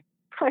 It's my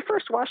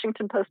first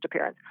Washington Post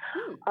appearance.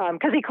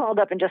 Because he called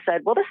up and just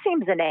said, well, this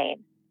seems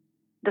inane.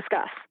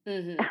 Discuss.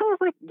 I was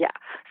like, yeah.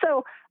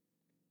 So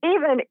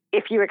even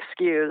if you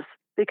excuse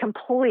the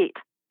complete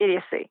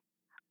idiocy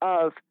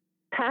of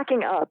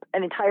packing up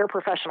an entire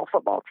professional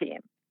football team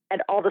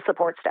and all the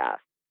support staff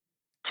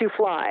to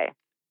fly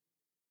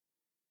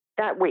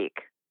that week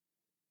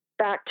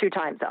back 2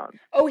 time zones.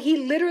 Oh, he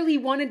literally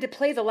wanted to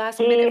play the last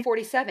minute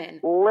 47.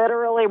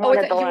 Literally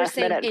wanted the you were last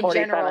saying minute in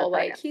 47 general,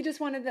 seconds. like he just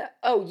wanted the.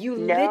 Oh, you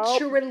Nope.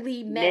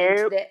 literally meant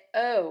Nope. that.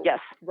 Oh, yes.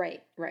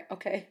 Right.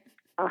 Okay.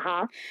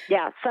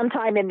 Yeah,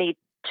 sometime in the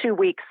 2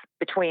 weeks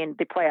between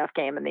the playoff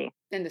game and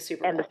the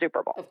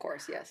Super Bowl. Of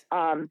course, yes.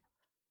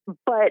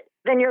 But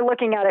then you're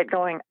looking at it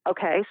going,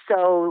 okay,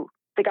 so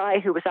the guy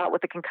who was out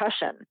with the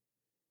concussion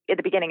at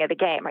the beginning of the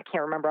game, I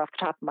can't remember off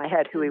the top of my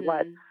head who he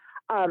was.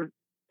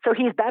 So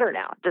he's better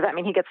now. Does that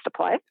mean he gets to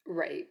play?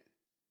 Right.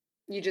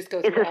 You just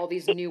go through all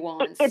these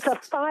nuances. It's a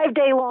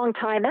 5-day long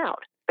timeout.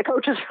 The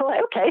coaches are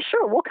like, okay,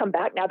 sure, we'll come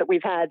back now that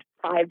we've had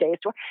 5 days.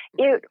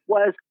 It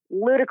was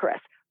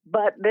ludicrous.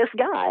 But this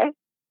guy,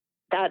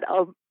 that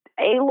a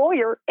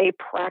lawyer, a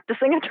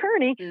practicing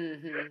attorney,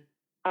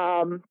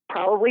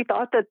 probably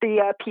thought that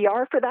the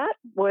PR for that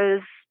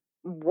was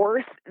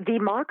worth the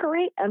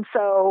mockery. And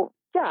so,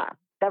 yeah,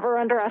 never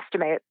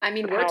underestimate. I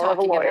mean, we're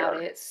talking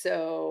about it,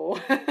 so.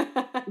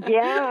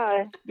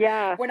 yeah.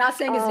 We're not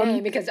saying his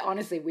name because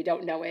honestly, we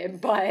don't know him,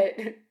 but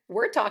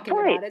we're talking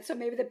about it. So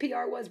maybe the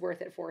PR was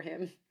worth it for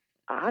him.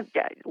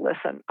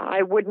 Listen,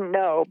 I wouldn't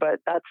know, but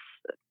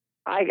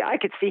I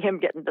could see him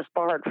getting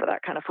disbarred for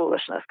that kind of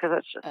foolishness because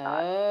it's just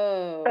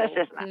not. That's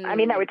just not. I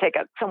mean, that would take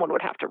someone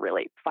would have to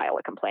really file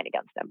a complaint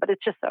against him, but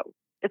it's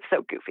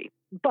so goofy.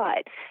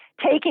 But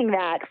taking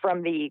that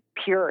from the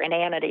pure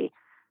inanity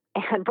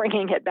and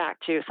bringing it back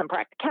to some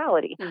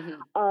practicality,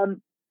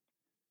 one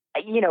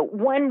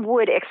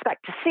would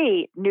expect to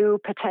see new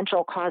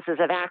potential causes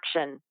of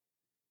action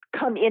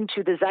come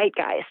into the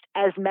zeitgeist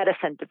as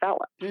medicine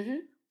develops.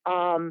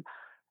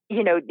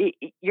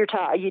 You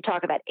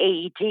talk about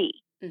AED.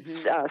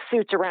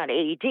 Suits around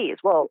AEDs.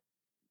 Well,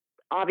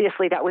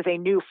 obviously that was a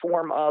new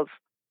form of,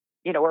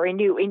 or a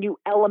new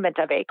element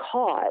of a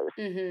cause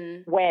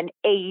when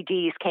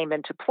AEDs came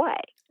into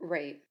play.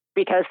 Right.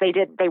 Because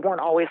they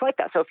weren't always like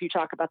that. So if you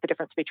talk about the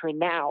difference between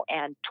now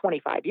and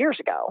 25 years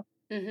ago,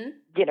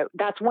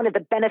 that's one of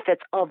the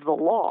benefits of the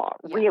law,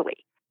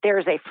 really.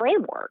 There's a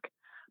framework,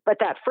 but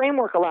that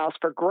framework allows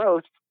for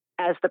growth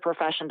as the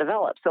profession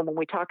develops. So when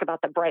we talk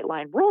about the bright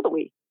line rule that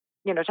we,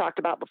 talked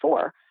about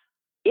before,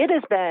 it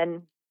has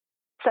been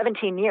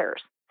 17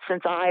 years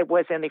since I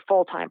was in the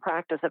full-time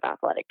practice of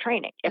athletic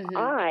training. If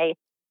I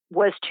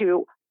was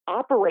to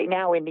operate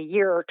now in the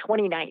year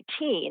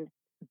 2019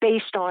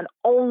 based on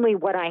only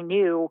what I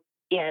knew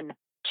in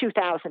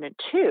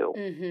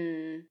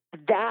 2002,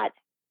 that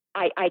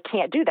I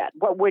can't do that.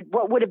 What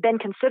would have been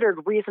considered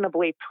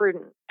reasonably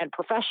prudent and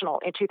professional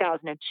in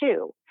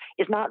 2002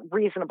 is not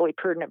reasonably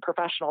prudent and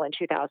professional in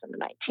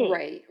 2019.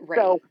 Right.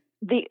 So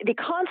the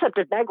concept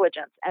of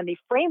negligence and the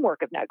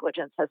framework of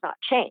negligence has not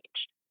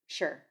changed.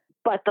 Sure.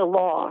 But the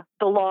law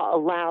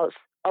allows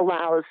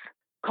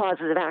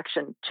causes of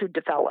action to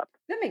develop.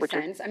 That makes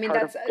sense. I mean,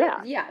 that's,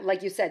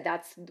 like you said,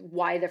 that's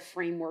why the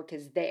framework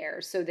is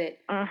there so that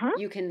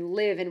you can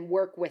live and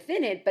work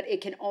within it, but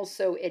it can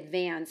also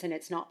advance and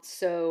it's not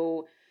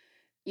so,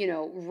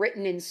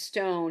 written in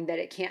stone that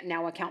it can't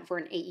now account for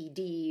an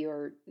AED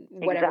or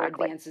whatever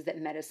advances that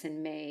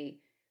medicine may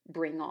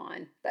bring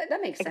on. That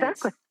makes sense.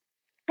 Exactly.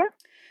 Yeah.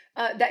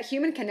 That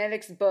Human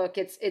Kinetics book,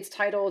 it's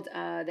titled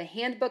The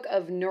Handbook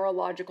of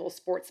Neurological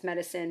Sports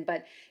Medicine,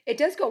 but it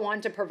does go on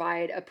to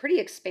provide a pretty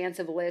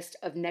expansive list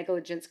of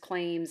negligence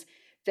claims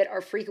that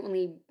are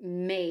frequently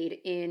made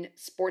in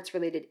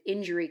sports-related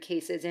injury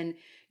cases. And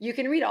you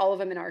can read all of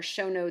them in our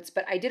show notes,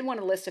 but I did want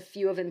to list a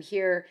few of them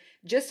here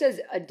just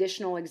as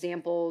additional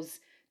examples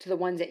to the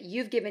ones that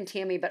you've given,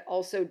 Tammy, but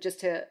also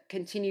just to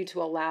continue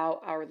to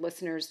allow our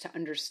listeners to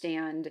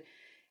understand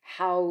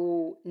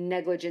how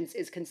negligence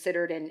is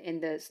considered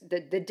and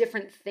the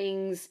different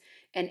things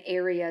and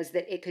areas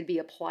that it could be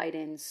applied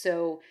in.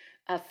 So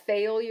a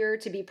failure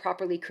to be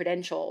properly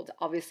credentialed,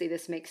 obviously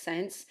this makes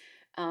sense.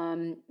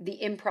 The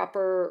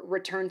improper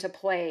return to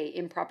play,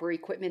 improper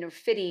equipment or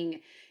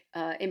fitting,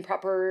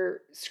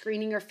 improper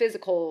screening or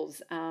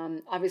physicals,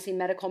 obviously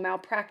medical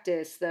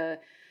malpractice. They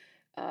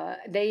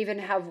even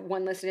have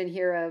one listed in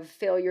here of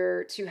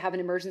failure to have an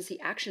emergency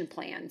action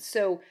plan.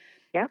 So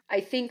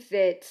I think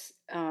that,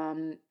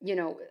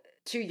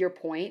 to your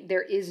point,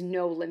 there is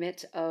no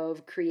limit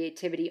of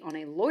creativity on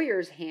a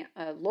lawyer's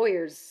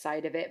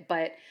side of it.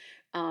 But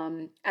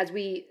as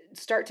we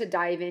start to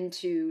dive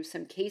into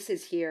some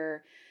cases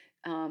here,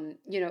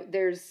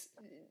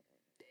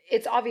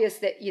 it's obvious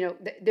that,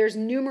 there's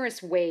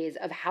numerous ways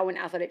of how an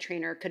athletic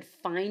trainer could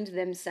find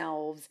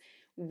themselves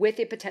with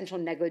a potential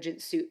negligent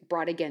suit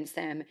brought against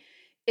them,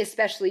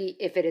 especially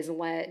if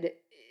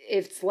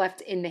it's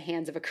left in the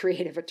hands of a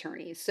creative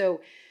attorney.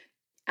 So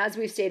as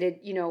we've stated,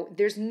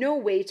 there's no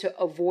way to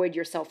avoid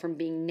yourself from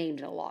being named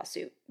in a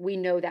lawsuit. We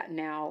know that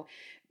now,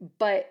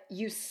 but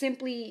you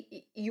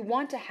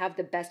want to have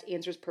the best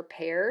answers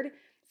prepared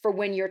for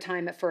when your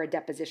time for a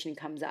deposition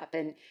comes up,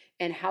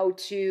 and how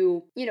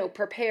to,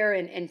 prepare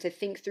and to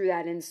think through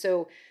that. And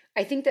so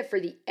I think that for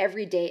the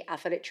everyday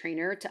athletic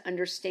trainer to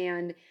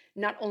understand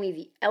not only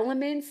the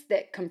elements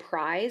that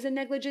comprise a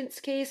negligence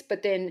case,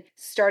 but then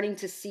starting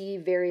to see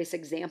various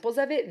examples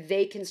of it,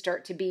 they can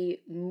start to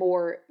be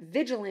more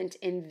vigilant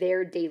in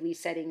their daily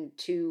setting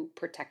to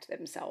protect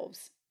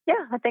themselves.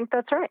 Yeah, I think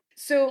that's right.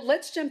 So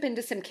let's jump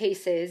into some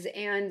cases.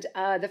 And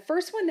the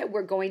first one that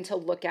we're going to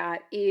look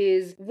at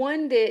is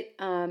one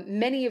that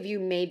many of you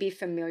may be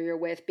familiar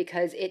with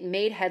because it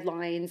made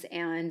headlines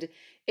and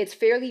it's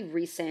fairly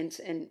recent.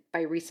 And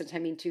by recent, I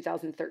mean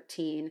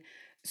 2013.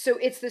 So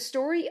it's the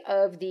story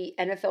of the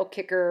NFL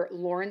kicker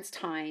Lawrence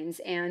Tynes.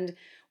 And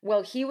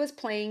while he was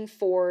playing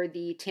for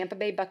the Tampa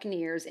Bay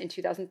Buccaneers in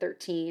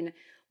 2013,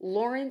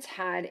 Lawrence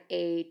had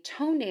a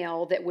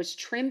toenail that was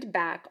trimmed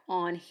back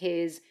on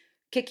his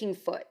kicking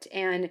foot.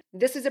 And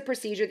this is a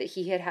procedure that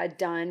he had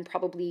done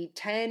probably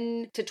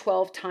 10 to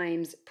 12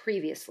 times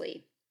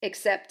previously,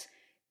 except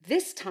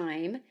this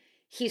time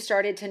he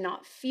started to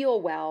not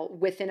feel well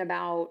within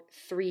about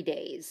 3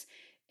 days.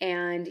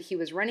 And he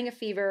was running a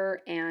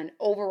fever, and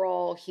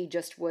overall he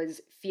just was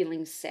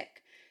feeling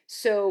sick.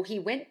 So he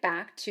went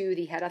back to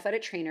the head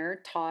athletic trainer,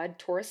 Todd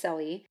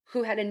Torricelli,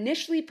 who had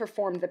initially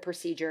performed the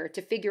procedure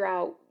to figure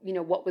out,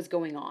 what was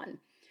going on.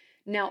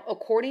 Now,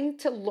 according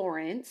to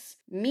Lawrence,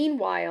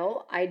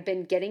 meanwhile, I'd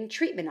been getting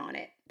treatment on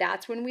it.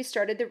 That's when we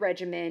started the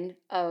regimen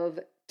of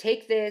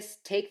take this,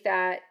 take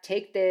that,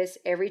 take this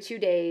every 2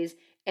 days,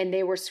 and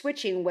they were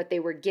switching what they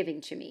were giving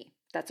to me.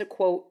 That's a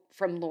quote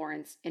from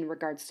Lawrence in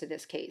regards to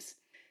this case.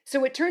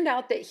 So it turned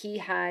out that he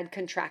had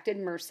contracted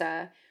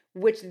MRSA,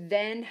 which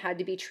then had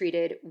to be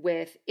treated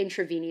with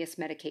intravenous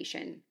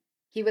medication.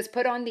 He was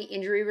put on the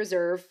injury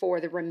reserve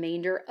for the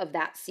remainder of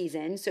that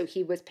season, so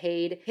he was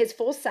paid his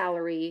full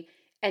salary,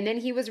 and then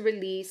he was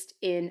released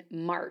in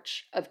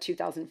March of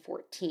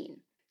 2014.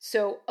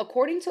 So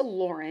according to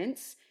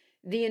Lawrence,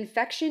 the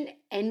infection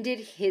ended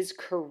his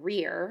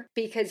career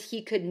because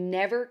he could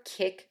never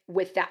kick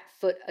with that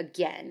foot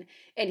again.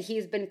 And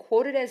he's been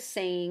quoted as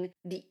saying,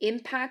 "The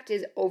impact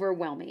is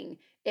overwhelming.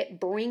 It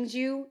brings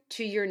you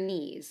to your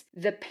knees.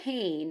 The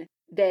pain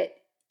that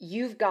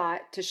you've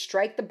got to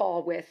strike the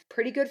ball with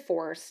pretty good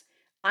force.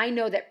 I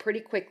know that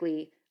pretty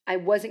quickly I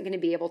wasn't going to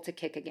be able to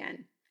kick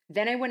again."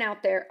 Then I went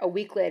out there a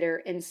week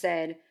later and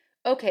said,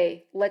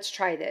 "Okay, let's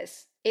try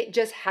this." It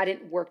just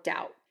hadn't worked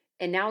out.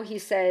 And now he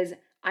says,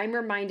 "I'm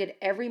reminded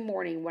every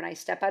morning when I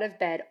step out of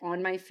bed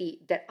on my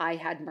feet that I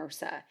had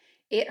MRSA.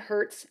 It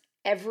hurts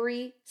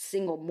every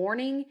single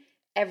morning,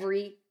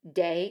 every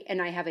day,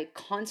 and I have a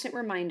constant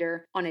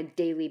reminder on a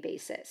daily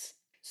basis."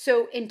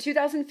 So in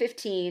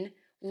 2015,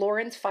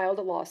 Lawrence filed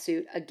a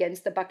lawsuit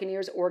against the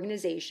Buccaneers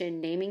organization,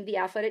 naming the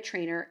athletic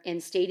trainer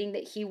and stating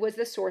that he was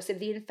the source of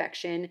the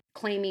infection,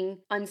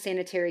 claiming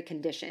unsanitary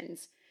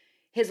conditions.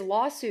 His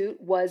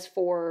lawsuit was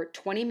for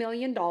 $20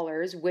 million,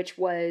 which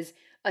was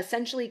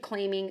essentially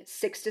claiming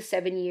 6 to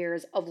 7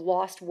 years of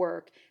lost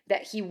work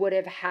that he would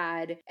have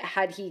had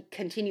he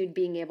continued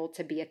being able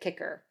to be a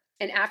kicker.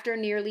 And after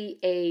nearly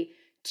a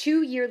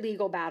 2-year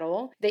legal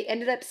battle, they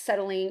ended up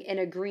settling and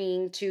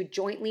agreeing to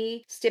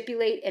jointly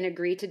stipulate and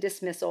agree to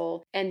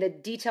dismissal, and the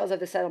details of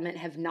the settlement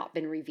have not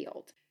been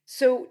revealed.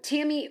 So,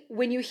 Tammy,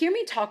 when you hear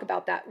me talk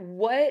about that,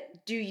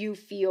 what do you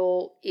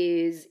feel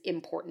is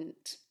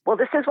important? Well,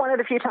 this is one of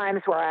the few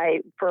times where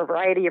for a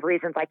variety of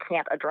reasons, I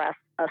can't address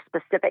a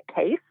specific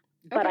case.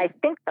 Okay. But I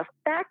think the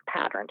fact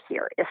pattern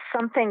here is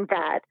something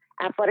that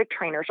athletic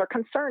trainers are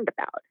concerned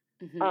about.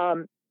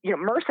 Mm-hmm.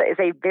 MRSA is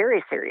a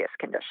very serious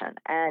condition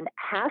and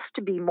has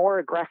to be more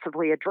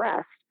aggressively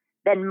addressed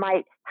than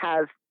might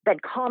have been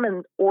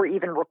common or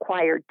even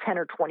required 10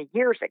 or 20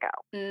 years ago.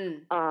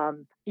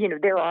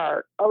 There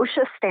are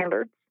OSHA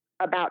standards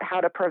about how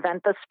to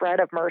prevent the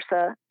spread of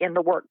MRSA in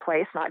the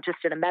workplace, not just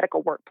in a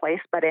medical workplace,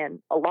 but in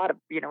a lot of,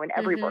 in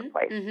every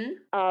workplace.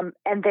 Mm-hmm.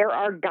 And there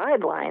are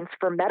guidelines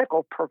for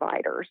medical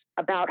providers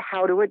about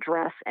how to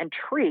address and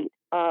treat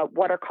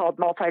what are called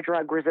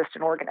multi-drug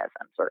resistant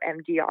organisms, or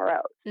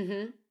MDROs.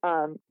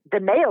 Mm-hmm. The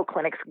Mayo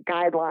Clinic's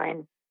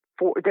guidelines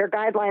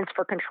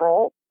for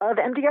control of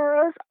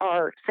MDROs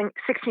are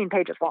 16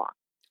 pages long.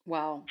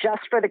 Wow.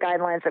 Just for the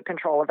guidelines of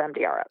control of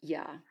MDROs.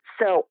 Yeah.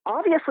 So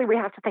obviously we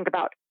have to think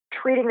about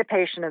treating the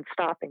patient and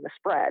stopping the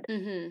spread,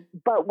 mm-hmm.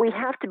 but we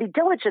have to be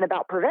diligent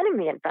about preventing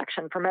the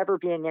infection from ever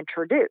being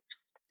introduced.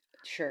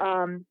 Sure.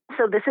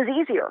 So this is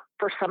easier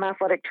for some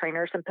athletic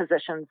trainers and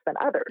positions than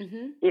others.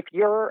 Mm-hmm. If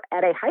you're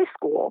at a high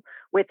school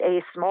with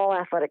a small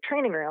athletic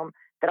training room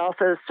that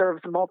also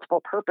serves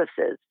multiple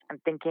purposes, I'm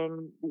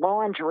thinking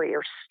laundry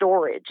or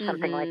storage,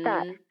 something like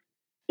that,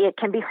 it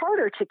can be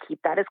harder to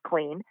keep that as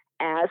clean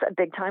as a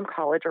big-time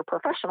college or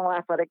professional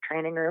athletic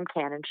training room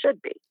can and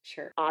should be.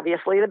 Sure.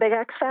 Obviously, the big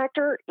X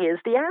factor is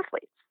the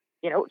athletes.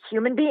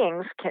 Human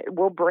beings can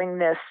bring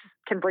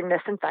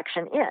this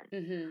infection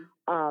in.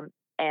 Mm-hmm.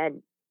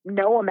 And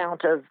no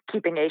amount of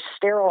keeping a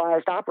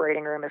sterilized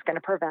operating room is going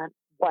to prevent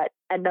what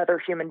another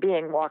human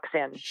being walks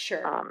in,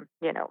 sure.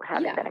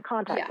 Having been in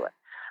contact with.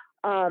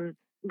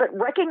 But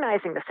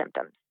recognizing the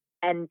symptoms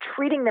And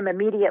treating them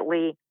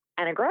immediately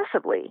and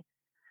aggressively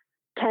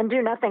can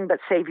do nothing but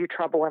save you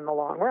trouble in the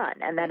long run.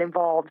 And that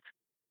involves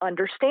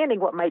understanding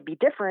what might be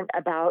different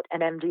about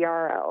an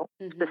MDRO,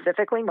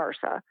 specifically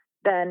MRSA,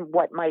 than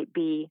what might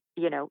be,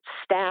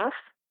 staff.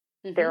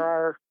 There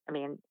are,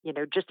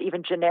 just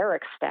even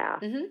generic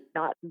staff,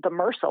 not the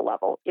MRSA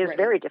level, is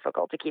very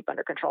difficult to keep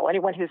under control.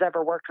 Anyone who's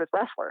ever worked with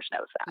wrestlers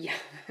knows that. Yeah,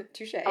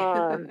 touche.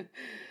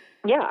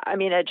 Yeah,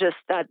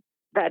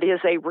 that is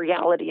a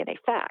reality and a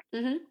fact.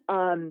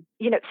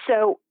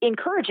 So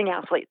encouraging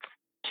athletes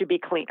to be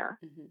cleaner,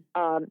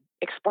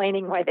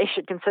 explaining why they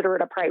should consider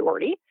it a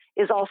priority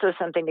is also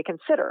something to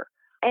consider.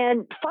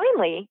 And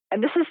finally,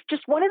 and this is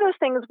just one of those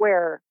things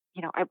where,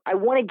 I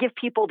want to give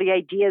people the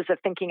ideas of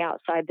thinking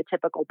outside the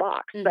typical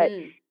box, but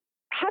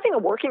having a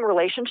working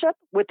relationship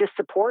with the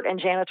support and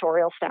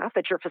janitorial staff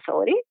at your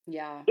facility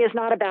is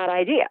not a bad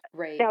idea.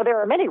 Right. Now,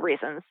 there are many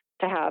reasons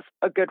to have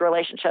a good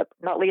relationship,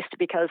 not least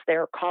because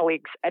they're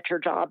colleagues at your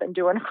job and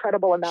do an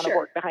incredible amount of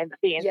work behind the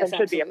scenes and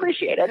should be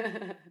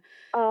appreciated.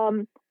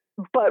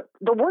 But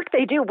the work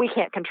they do, we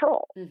can't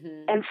control.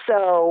 And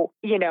so,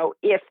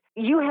 if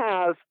you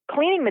have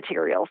cleaning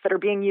materials that are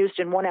being used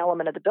in one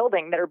element of the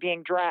building that are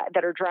being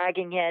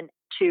dragging in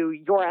to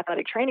your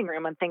athletic training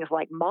room on things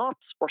like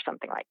mops or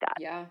something like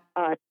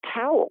that,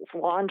 towels,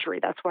 laundry.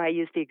 That's why I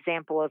use the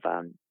example of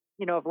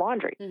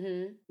laundry.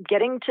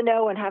 Getting to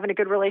know and having a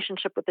good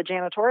relationship with the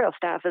janitorial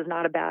staff is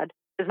not a bad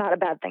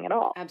thing at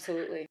all.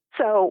 Absolutely.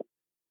 So,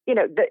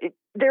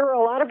 there are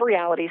a lot of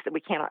realities that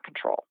we cannot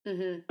control,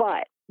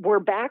 but we're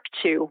back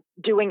to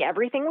doing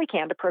everything we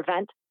can to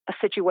prevent a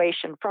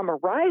situation from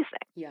arising.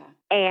 Yeah.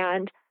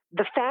 And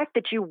the fact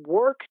that you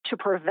work to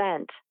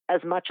prevent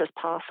as much as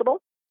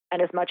possible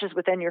and as much as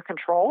within your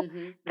control,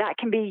 that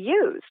can be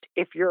used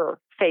if you're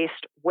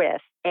faced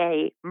with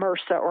a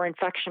MRSA or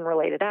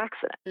infection-related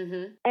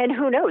accident. And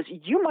who knows,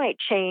 you might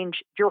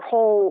change your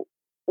whole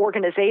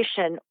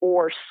organization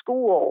or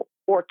school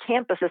or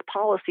campus's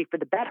policy for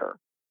the better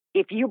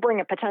if you bring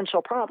a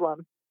potential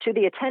problem to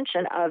the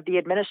attention of the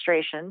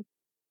administration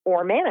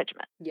or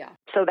management. Yeah.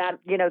 So that,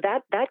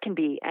 that can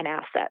be an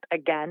asset,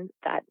 again,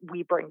 that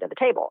we bring to the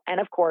table. And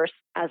of course,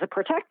 as a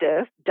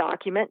protective,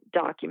 document.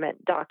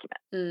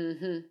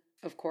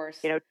 Of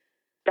course.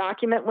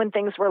 Document when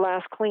things were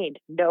last cleaned,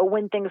 know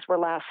when things were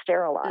last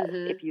sterilized.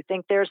 If you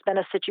think there's been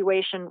a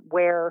situation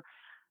where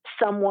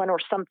someone or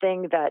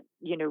something that,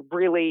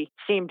 really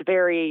seemed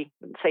very,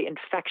 say,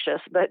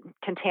 infectious, but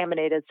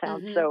contaminated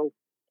sounds so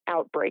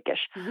outbreakish.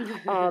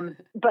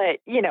 But,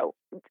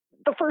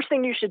 the first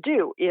thing you should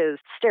do is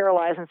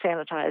sterilize and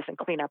sanitize and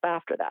clean up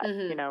after that.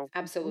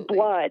 Absolutely.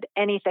 Blood,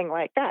 anything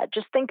like that.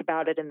 Just think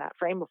about it in that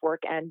frame of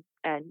work and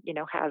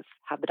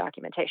have the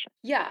documentation.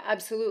 Yeah,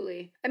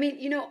 absolutely. I mean,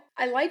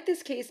 I like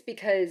this case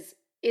because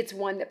it's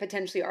one that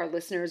potentially our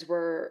listeners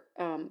were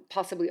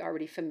possibly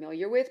already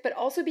familiar with, but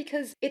also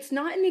because it's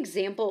not an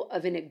example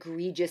of an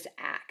egregious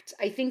act.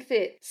 I think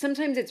that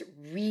sometimes it's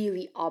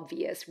really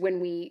obvious when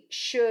we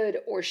should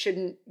or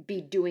shouldn't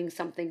be doing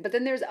something, but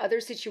then there's other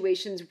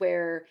situations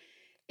where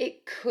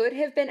it could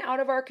have been out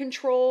of our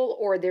control,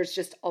 or there's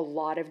just a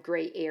lot of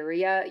gray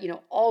area.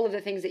 All of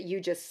the things that you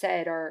just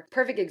said are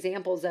perfect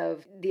examples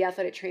of the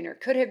athletic trainer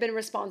could have been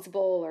responsible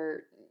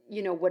or,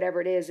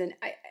 whatever it is. And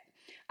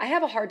I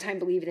have a hard time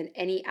believing that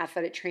any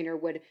athletic trainer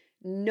would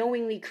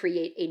knowingly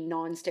create a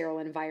non-sterile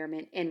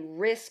environment and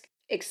risk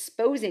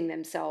exposing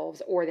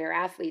themselves or their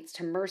athletes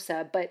to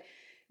MRSA. But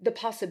the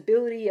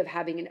possibility of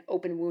having an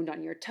open wound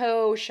on your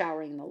toe,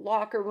 showering in the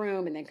locker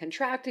room, and then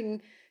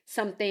contracting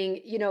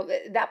something,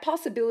 that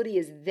possibility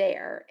is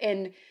there.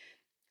 And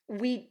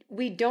we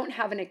don't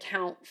have an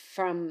account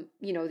from,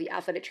 the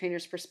athletic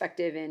trainer's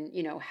perspective and,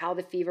 how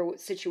the fever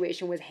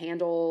situation was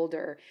handled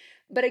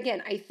but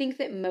again, I think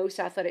that most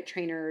athletic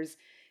trainers,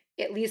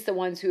 at least the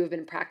ones who have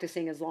been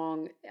practicing as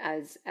long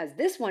as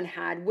this one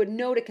had, would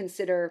know to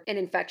consider an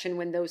infection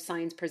when those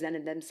signs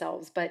presented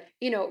themselves. But,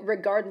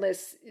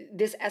 regardless,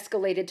 this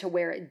escalated to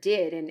where it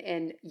did.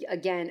 And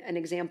again, an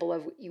example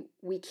of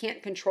we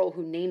can't control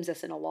who names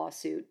us in a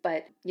lawsuit.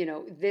 But,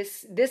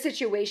 this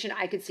situation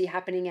I could see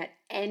happening at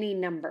any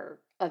number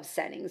of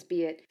settings,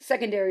 be it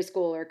secondary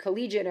school or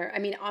collegiate, or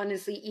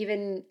honestly,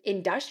 even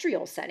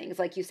industrial settings.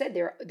 Like you said,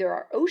 there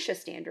are OSHA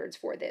standards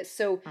for this.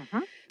 So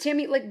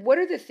Tammy, what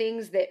are the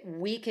things that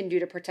we can do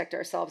to protect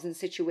ourselves in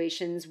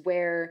situations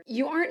where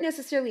you aren't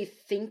necessarily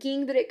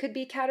thinking that it could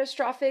be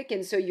catastrophic,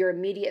 and so your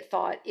immediate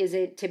thought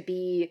isn't to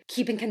be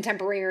keeping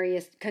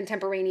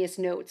contemporaneous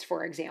notes,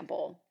 for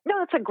example? No,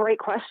 that's a great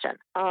question.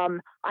 I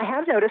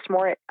have noticed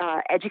more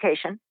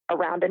education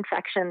around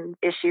infection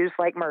issues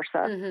like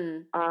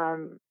MRSA.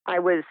 I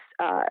was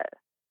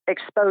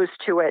exposed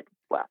to it.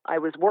 Well, I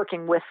was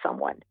working with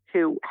someone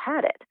who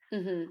had it,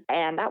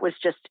 and that was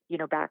just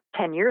back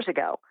 10 years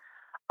ago.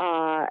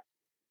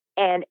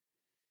 And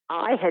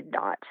I had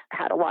not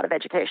had a lot of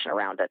education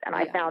around it. And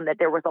I found that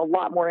there was a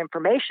lot more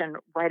information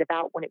right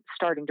about when it was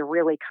starting to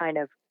really kind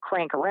of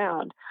crank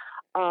around.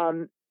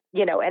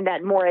 and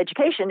that more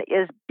education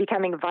is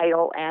becoming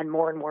vital and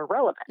more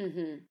relevant.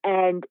 Mm-hmm.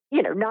 And,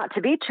 not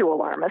to be too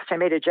alarmist, I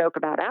made a joke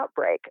about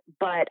outbreak,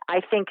 but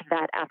I think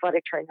that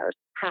athletic trainers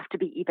have to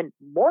be even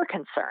more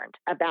concerned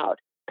about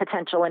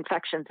potential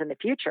infections in the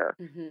future.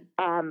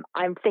 Mm-hmm.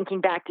 I'm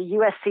thinking back to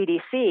US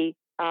CDC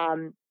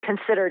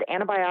considered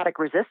antibiotic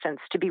resistance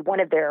to be one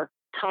of their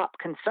top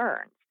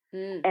concerns.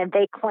 And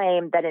they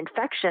claim that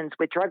infections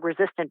with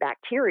drug-resistant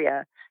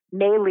bacteria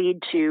may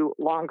lead to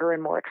longer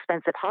and more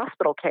expensive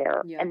hospital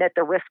care, and that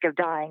the risk of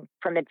dying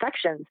from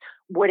infections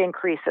would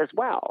increase as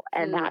well.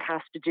 And that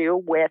has to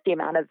do with the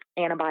amount of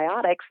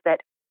antibiotics that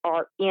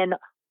are in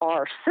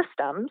our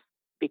systems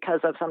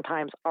because of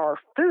sometimes our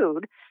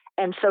food.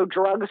 And so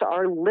drugs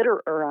are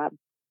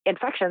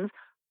infections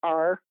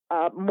are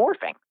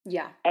morphing.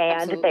 Yeah,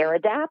 and absolutely. they're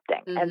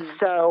adapting. Mm-hmm. And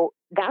so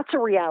that's a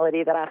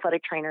reality that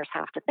athletic trainers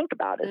have to think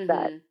about, is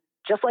that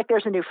just like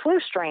there's a new flu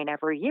strain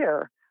every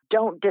year,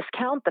 don't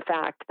discount the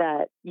fact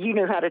that you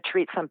knew how to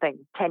treat something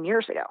 10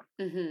 years ago.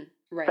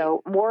 Mm-hmm. Right.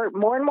 So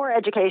more and more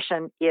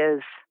education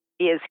is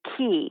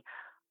key.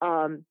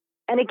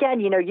 And again,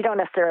 you don't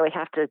necessarily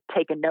have to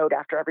take a note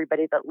after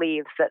everybody that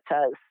leaves that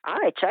says,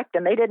 I checked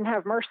and they didn't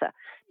have MRSA.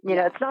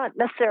 It's not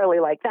necessarily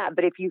like that.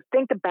 But if you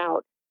think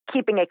about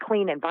keeping a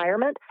clean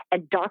environment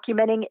and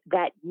documenting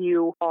that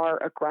you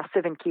are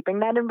aggressive in keeping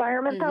that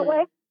environment that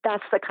way,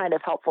 that's the kind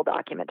of helpful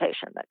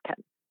documentation that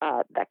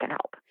can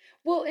help.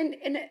 Well,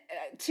 and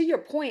to your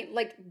point,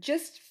 like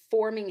just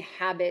forming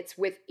habits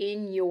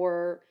within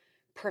your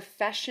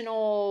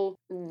professional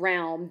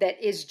realm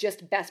that is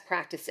just best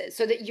practices,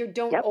 so that you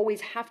don't always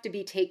have to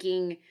be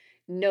taking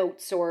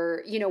notes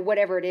or,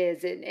 whatever it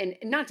is. And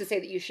not to say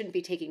that you shouldn't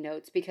be taking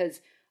notes, because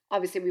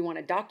obviously we want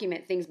to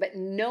document things, but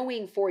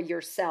knowing for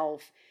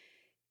yourself,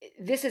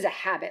 this is a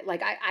habit.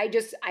 Like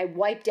I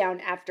wipe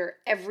down after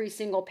every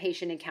single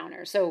patient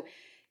encounter. So,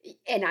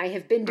 and I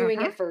have been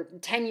doing it for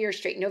 10 years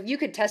straight. If you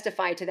could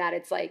testify to that,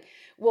 it's like,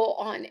 well,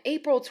 on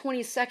April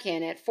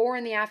 22nd at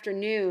 4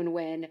 p.m,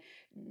 when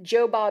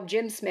Joe Bob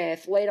Jim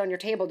Smith laid on your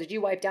table, did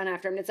you wipe down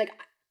after him? And it's like,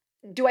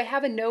 do I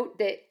have a note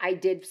that I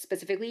did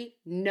specifically?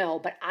 No,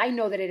 but I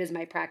know that it is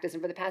my practice.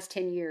 And for the past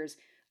 10 years,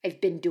 I've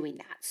been doing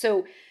that.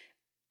 So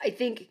I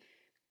think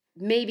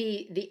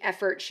maybe the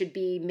effort should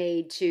be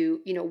made to,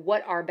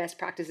 what are best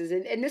practices?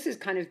 And this has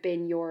kind of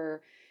been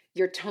your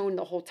tone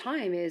the whole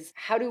time, is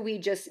how do we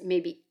just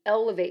maybe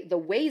elevate the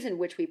ways in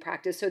which we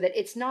practice so that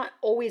it's not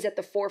always at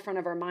the forefront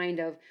of our mind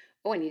of,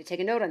 oh, I need to take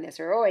a note on this,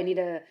 or, oh, I need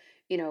to,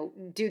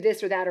 do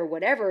this or that or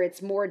whatever.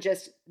 It's more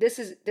just, this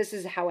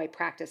is how I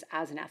practice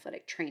as an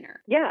athletic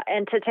trainer. Yeah.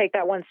 And to take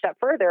that one step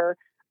further,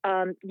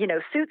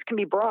 suits can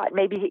be brought.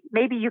 Maybe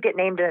you get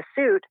named in a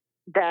suit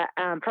that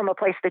from a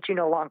place that you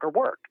no longer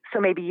work.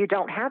 So maybe you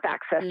don't have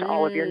access to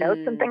all of your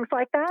notes and things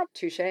like that.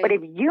 Touché. But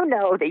if you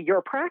know that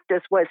your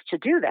practice was to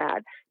do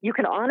that, you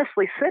can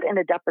honestly sit in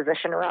a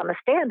deposition around the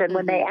stand. And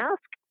when they ask,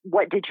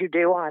 what did you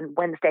do on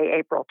Wednesday,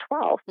 April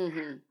 12th?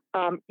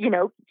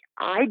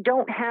 I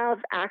don't have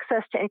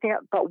access to anything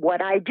else, but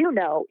what I do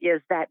know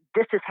is that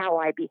this is how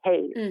I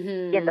behave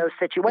in those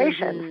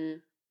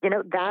situations.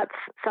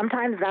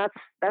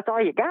 That's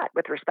all you got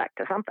with respect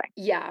to something.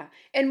 Yeah.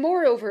 And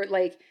moreover,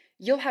 like,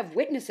 you'll have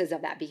witnesses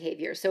of that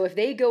behavior. So if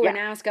they go and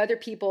ask other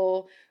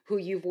people who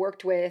you've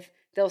worked with,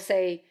 they'll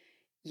say,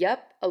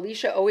 yep,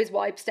 Alicia always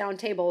wipes down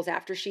tables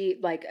after she,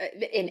 like,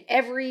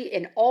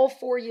 in all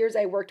 4 years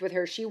I worked with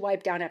her, she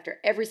wiped down after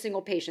every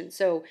single patient.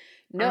 So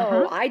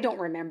no, I don't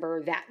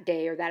remember that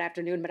day or that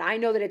afternoon, but I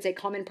know that it's a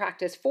common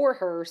practice for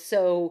her.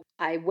 So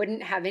I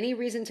wouldn't have any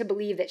reason to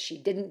believe that she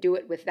didn't do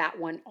it with that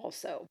one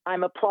also.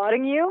 I'm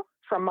applauding you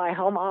from my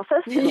home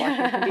office in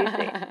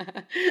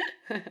Washington,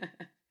 D.C.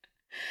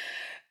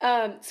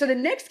 So the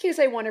next case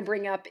I want to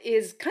bring up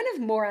is kind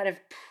of more out of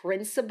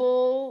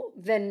principle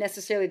than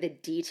necessarily the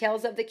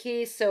details of the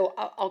case. So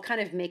I'll kind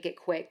of make it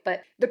quick.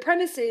 But the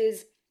premise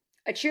is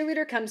a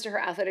cheerleader comes to her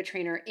athletic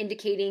trainer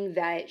indicating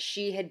that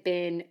she had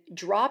been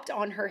dropped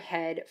on her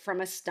head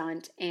from a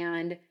stunt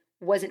and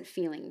wasn't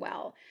feeling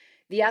well.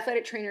 The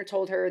athletic trainer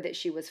told her that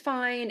she was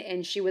fine,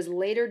 and she was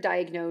later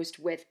diagnosed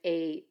with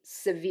a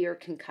severe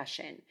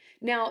concussion.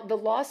 Now, the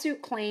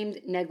lawsuit claimed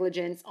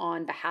negligence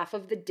on behalf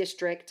of the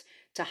district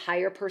to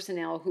hire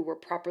personnel who were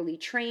properly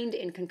trained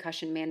in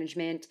concussion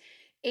management,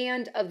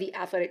 and of the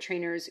athletic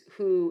trainers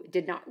who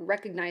did not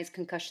recognize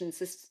concussion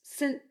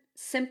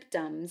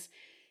symptoms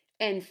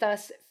and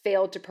thus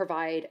failed to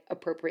provide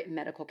appropriate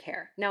medical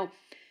care. Now,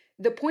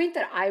 the point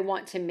that I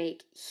want to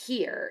make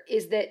here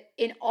is that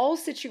in all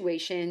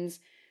situations,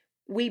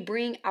 we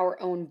bring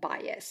our own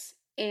bias,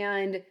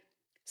 and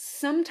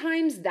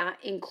sometimes that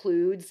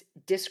includes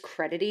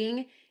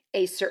discrediting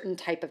a certain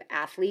type of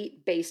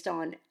athlete based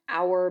on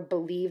our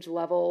believed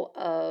level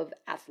of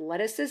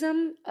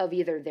athleticism of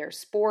either their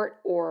sport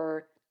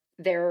or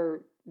their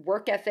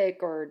work ethic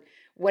or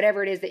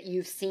whatever it is that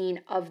you've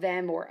seen of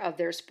them or of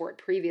their sport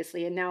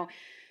previously. And now,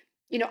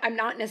 I'm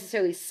not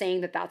necessarily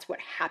saying that that's what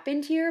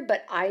happened here,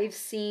 but I've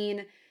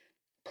seen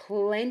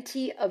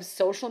plenty of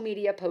social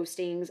media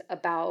postings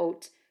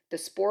about the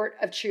sport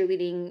of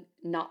cheerleading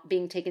not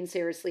being taken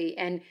seriously.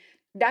 And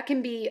that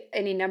can be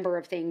any number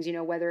of things,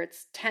 whether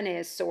it's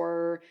tennis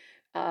or,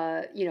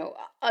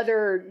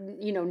 other,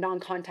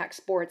 non-contact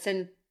sports.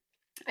 And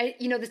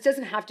this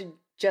doesn't have to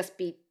just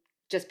be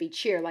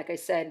cheer. Like I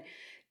said,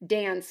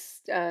 dance,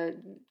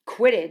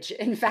 Quidditch,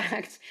 in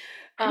fact.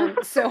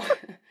 So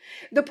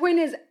the point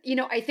is,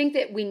 I think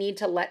that we need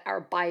to let our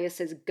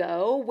biases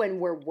go when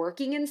we're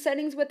working in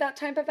settings with that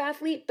type of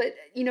athlete. But,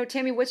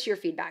 Tammy, what's your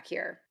feedback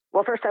here?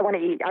 Well, first I want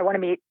to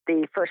meet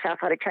the first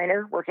athletic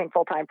trainer working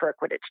full-time for a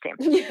Quidditch team.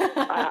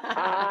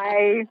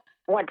 I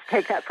want to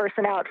take that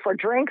person out for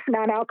drinks,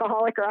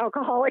 non-alcoholic or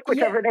alcoholic,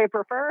 whichever they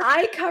prefer.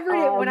 I covered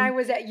it when I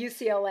was at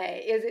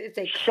UCLA. It's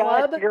a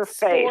club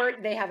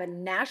sport. They have a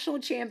national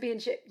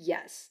championship.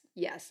 Yes.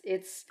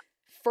 It's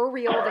for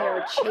real. They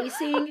are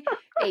chasing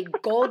a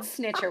gold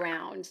snitch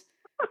around.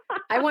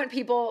 I want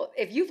people,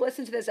 if you've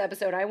listened to this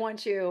episode, I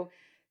want you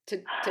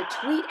to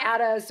tweet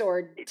at us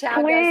or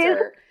tag us,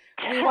 or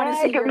we want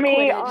to see your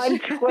me Quidditch on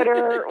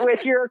Twitter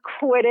with your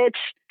Quidditch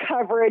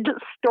coverage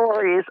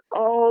stories.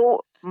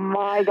 Oh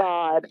my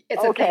God.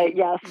 It's okay.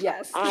 Yes.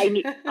 I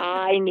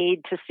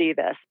need to see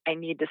this. I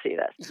need to see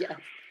this. Yes.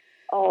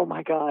 Oh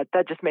my God.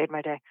 That just made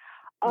my day.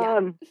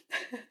 Yeah.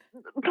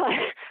 But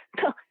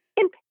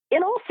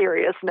in all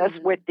seriousness,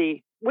 with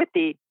the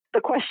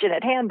question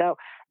at hand, though,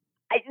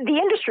 the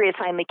industry is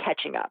finally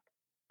catching up,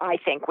 I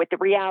think, with the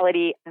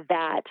reality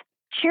that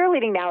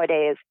cheerleading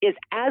nowadays is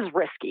as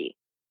risky,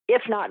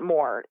 if not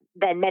more,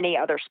 than many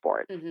other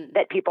sports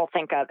that people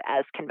think of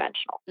as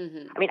conventional.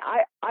 I mean,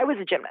 I was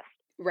a gymnast.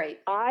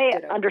 Right. I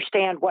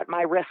understand what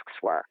my risks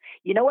were.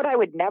 You know what I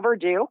would never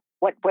do?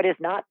 What is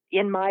not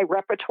in my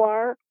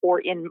repertoire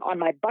or on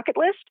my bucket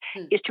list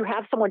is to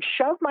have someone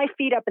shove my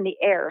feet up in the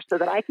air so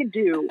that I can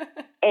do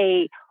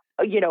a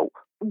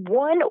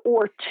 1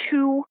 or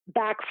 2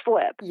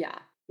 backflip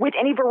with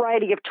any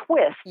variety of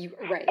twists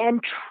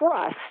and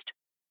trust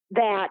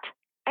that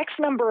X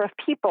number of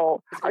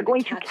people are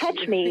going to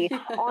catch me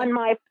on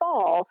my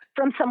fall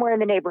from somewhere in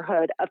the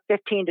neighborhood of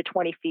 15 to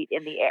 20 feet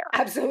in the air.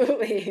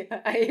 Absolutely.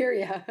 I hear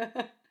you.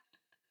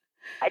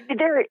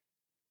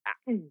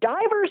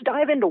 Divers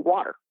dive into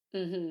water.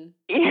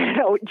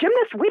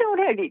 Gymnasts, we don't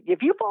have,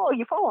 if you fall,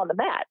 you fall on the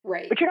mat,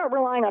 right? But you're not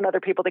relying on other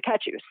people to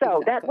catch you.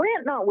 So that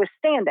rant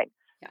notwithstanding,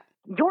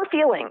 your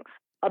feelings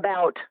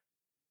about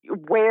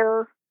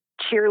where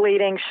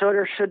cheerleading should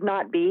or should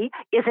not be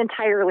is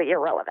entirely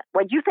irrelevant.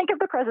 What you think of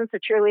the presence of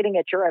cheerleading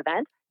at your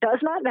event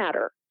does not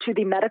matter to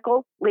the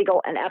medical,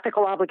 legal, and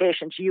ethical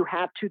obligations you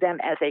have to them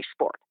as a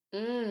sport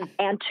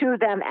and to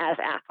them as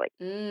athletes.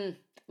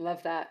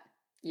 Love that.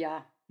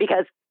 Yeah.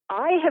 Because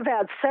I have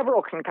had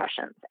several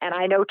concussions, and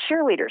I know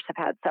cheerleaders have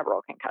had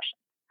several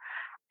concussions.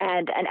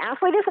 And an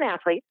athlete is an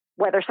athlete.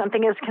 Whether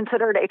something is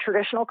considered a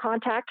traditional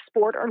contact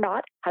sport or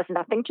not has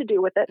nothing to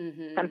do with it.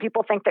 Some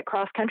people think that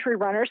cross-country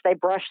runners, they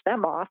brush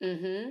them off.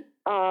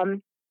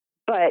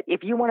 But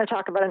if you want to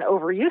talk about an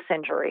overuse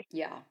injury,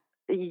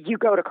 you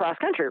go to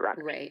cross-country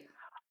runners. Right.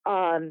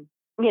 None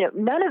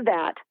of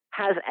that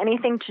has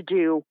anything to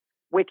do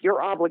with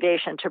your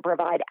obligation to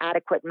provide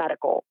adequate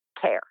medical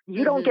care.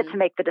 You don't get to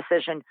make the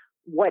decision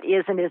what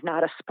is and is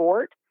not a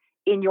sport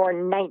in your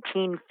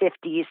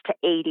 1950s to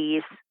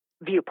 80s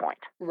viewpoint.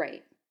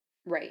 Right.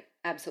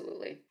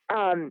 Absolutely.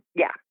 I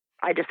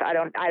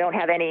don't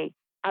have any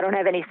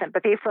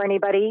sympathy for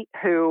anybody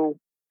who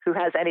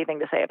has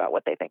anything to say about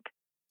what they think.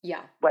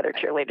 Yeah. Whether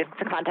cheerleading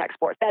is a contact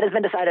sport. That has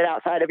been decided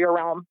outside of your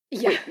realm.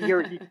 Yeah.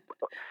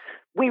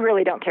 We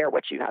really don't care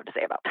what you have to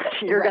say about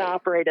that. You're going to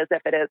operate as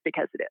if it is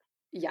because it is.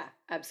 Yeah,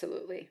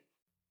 absolutely.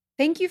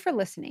 Thank you for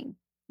listening.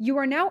 You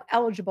are now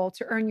eligible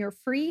to earn your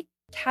free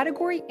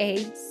Category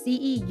A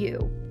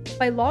CEU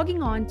by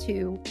logging on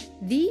to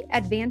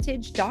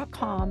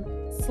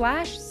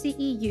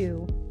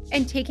theadvantage.com/CEU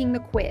and taking the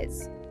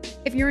quiz.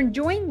 If you're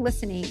enjoying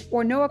listening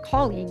or know a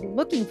colleague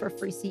looking for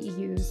free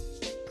CEUs,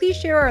 please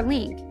share our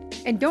link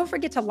and don't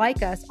forget to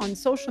like us on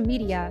social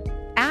media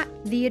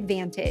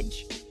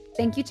 @TheAdvantage.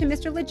 Thank you to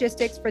Mr.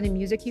 Logistics for the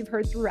music you've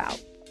heard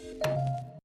throughout.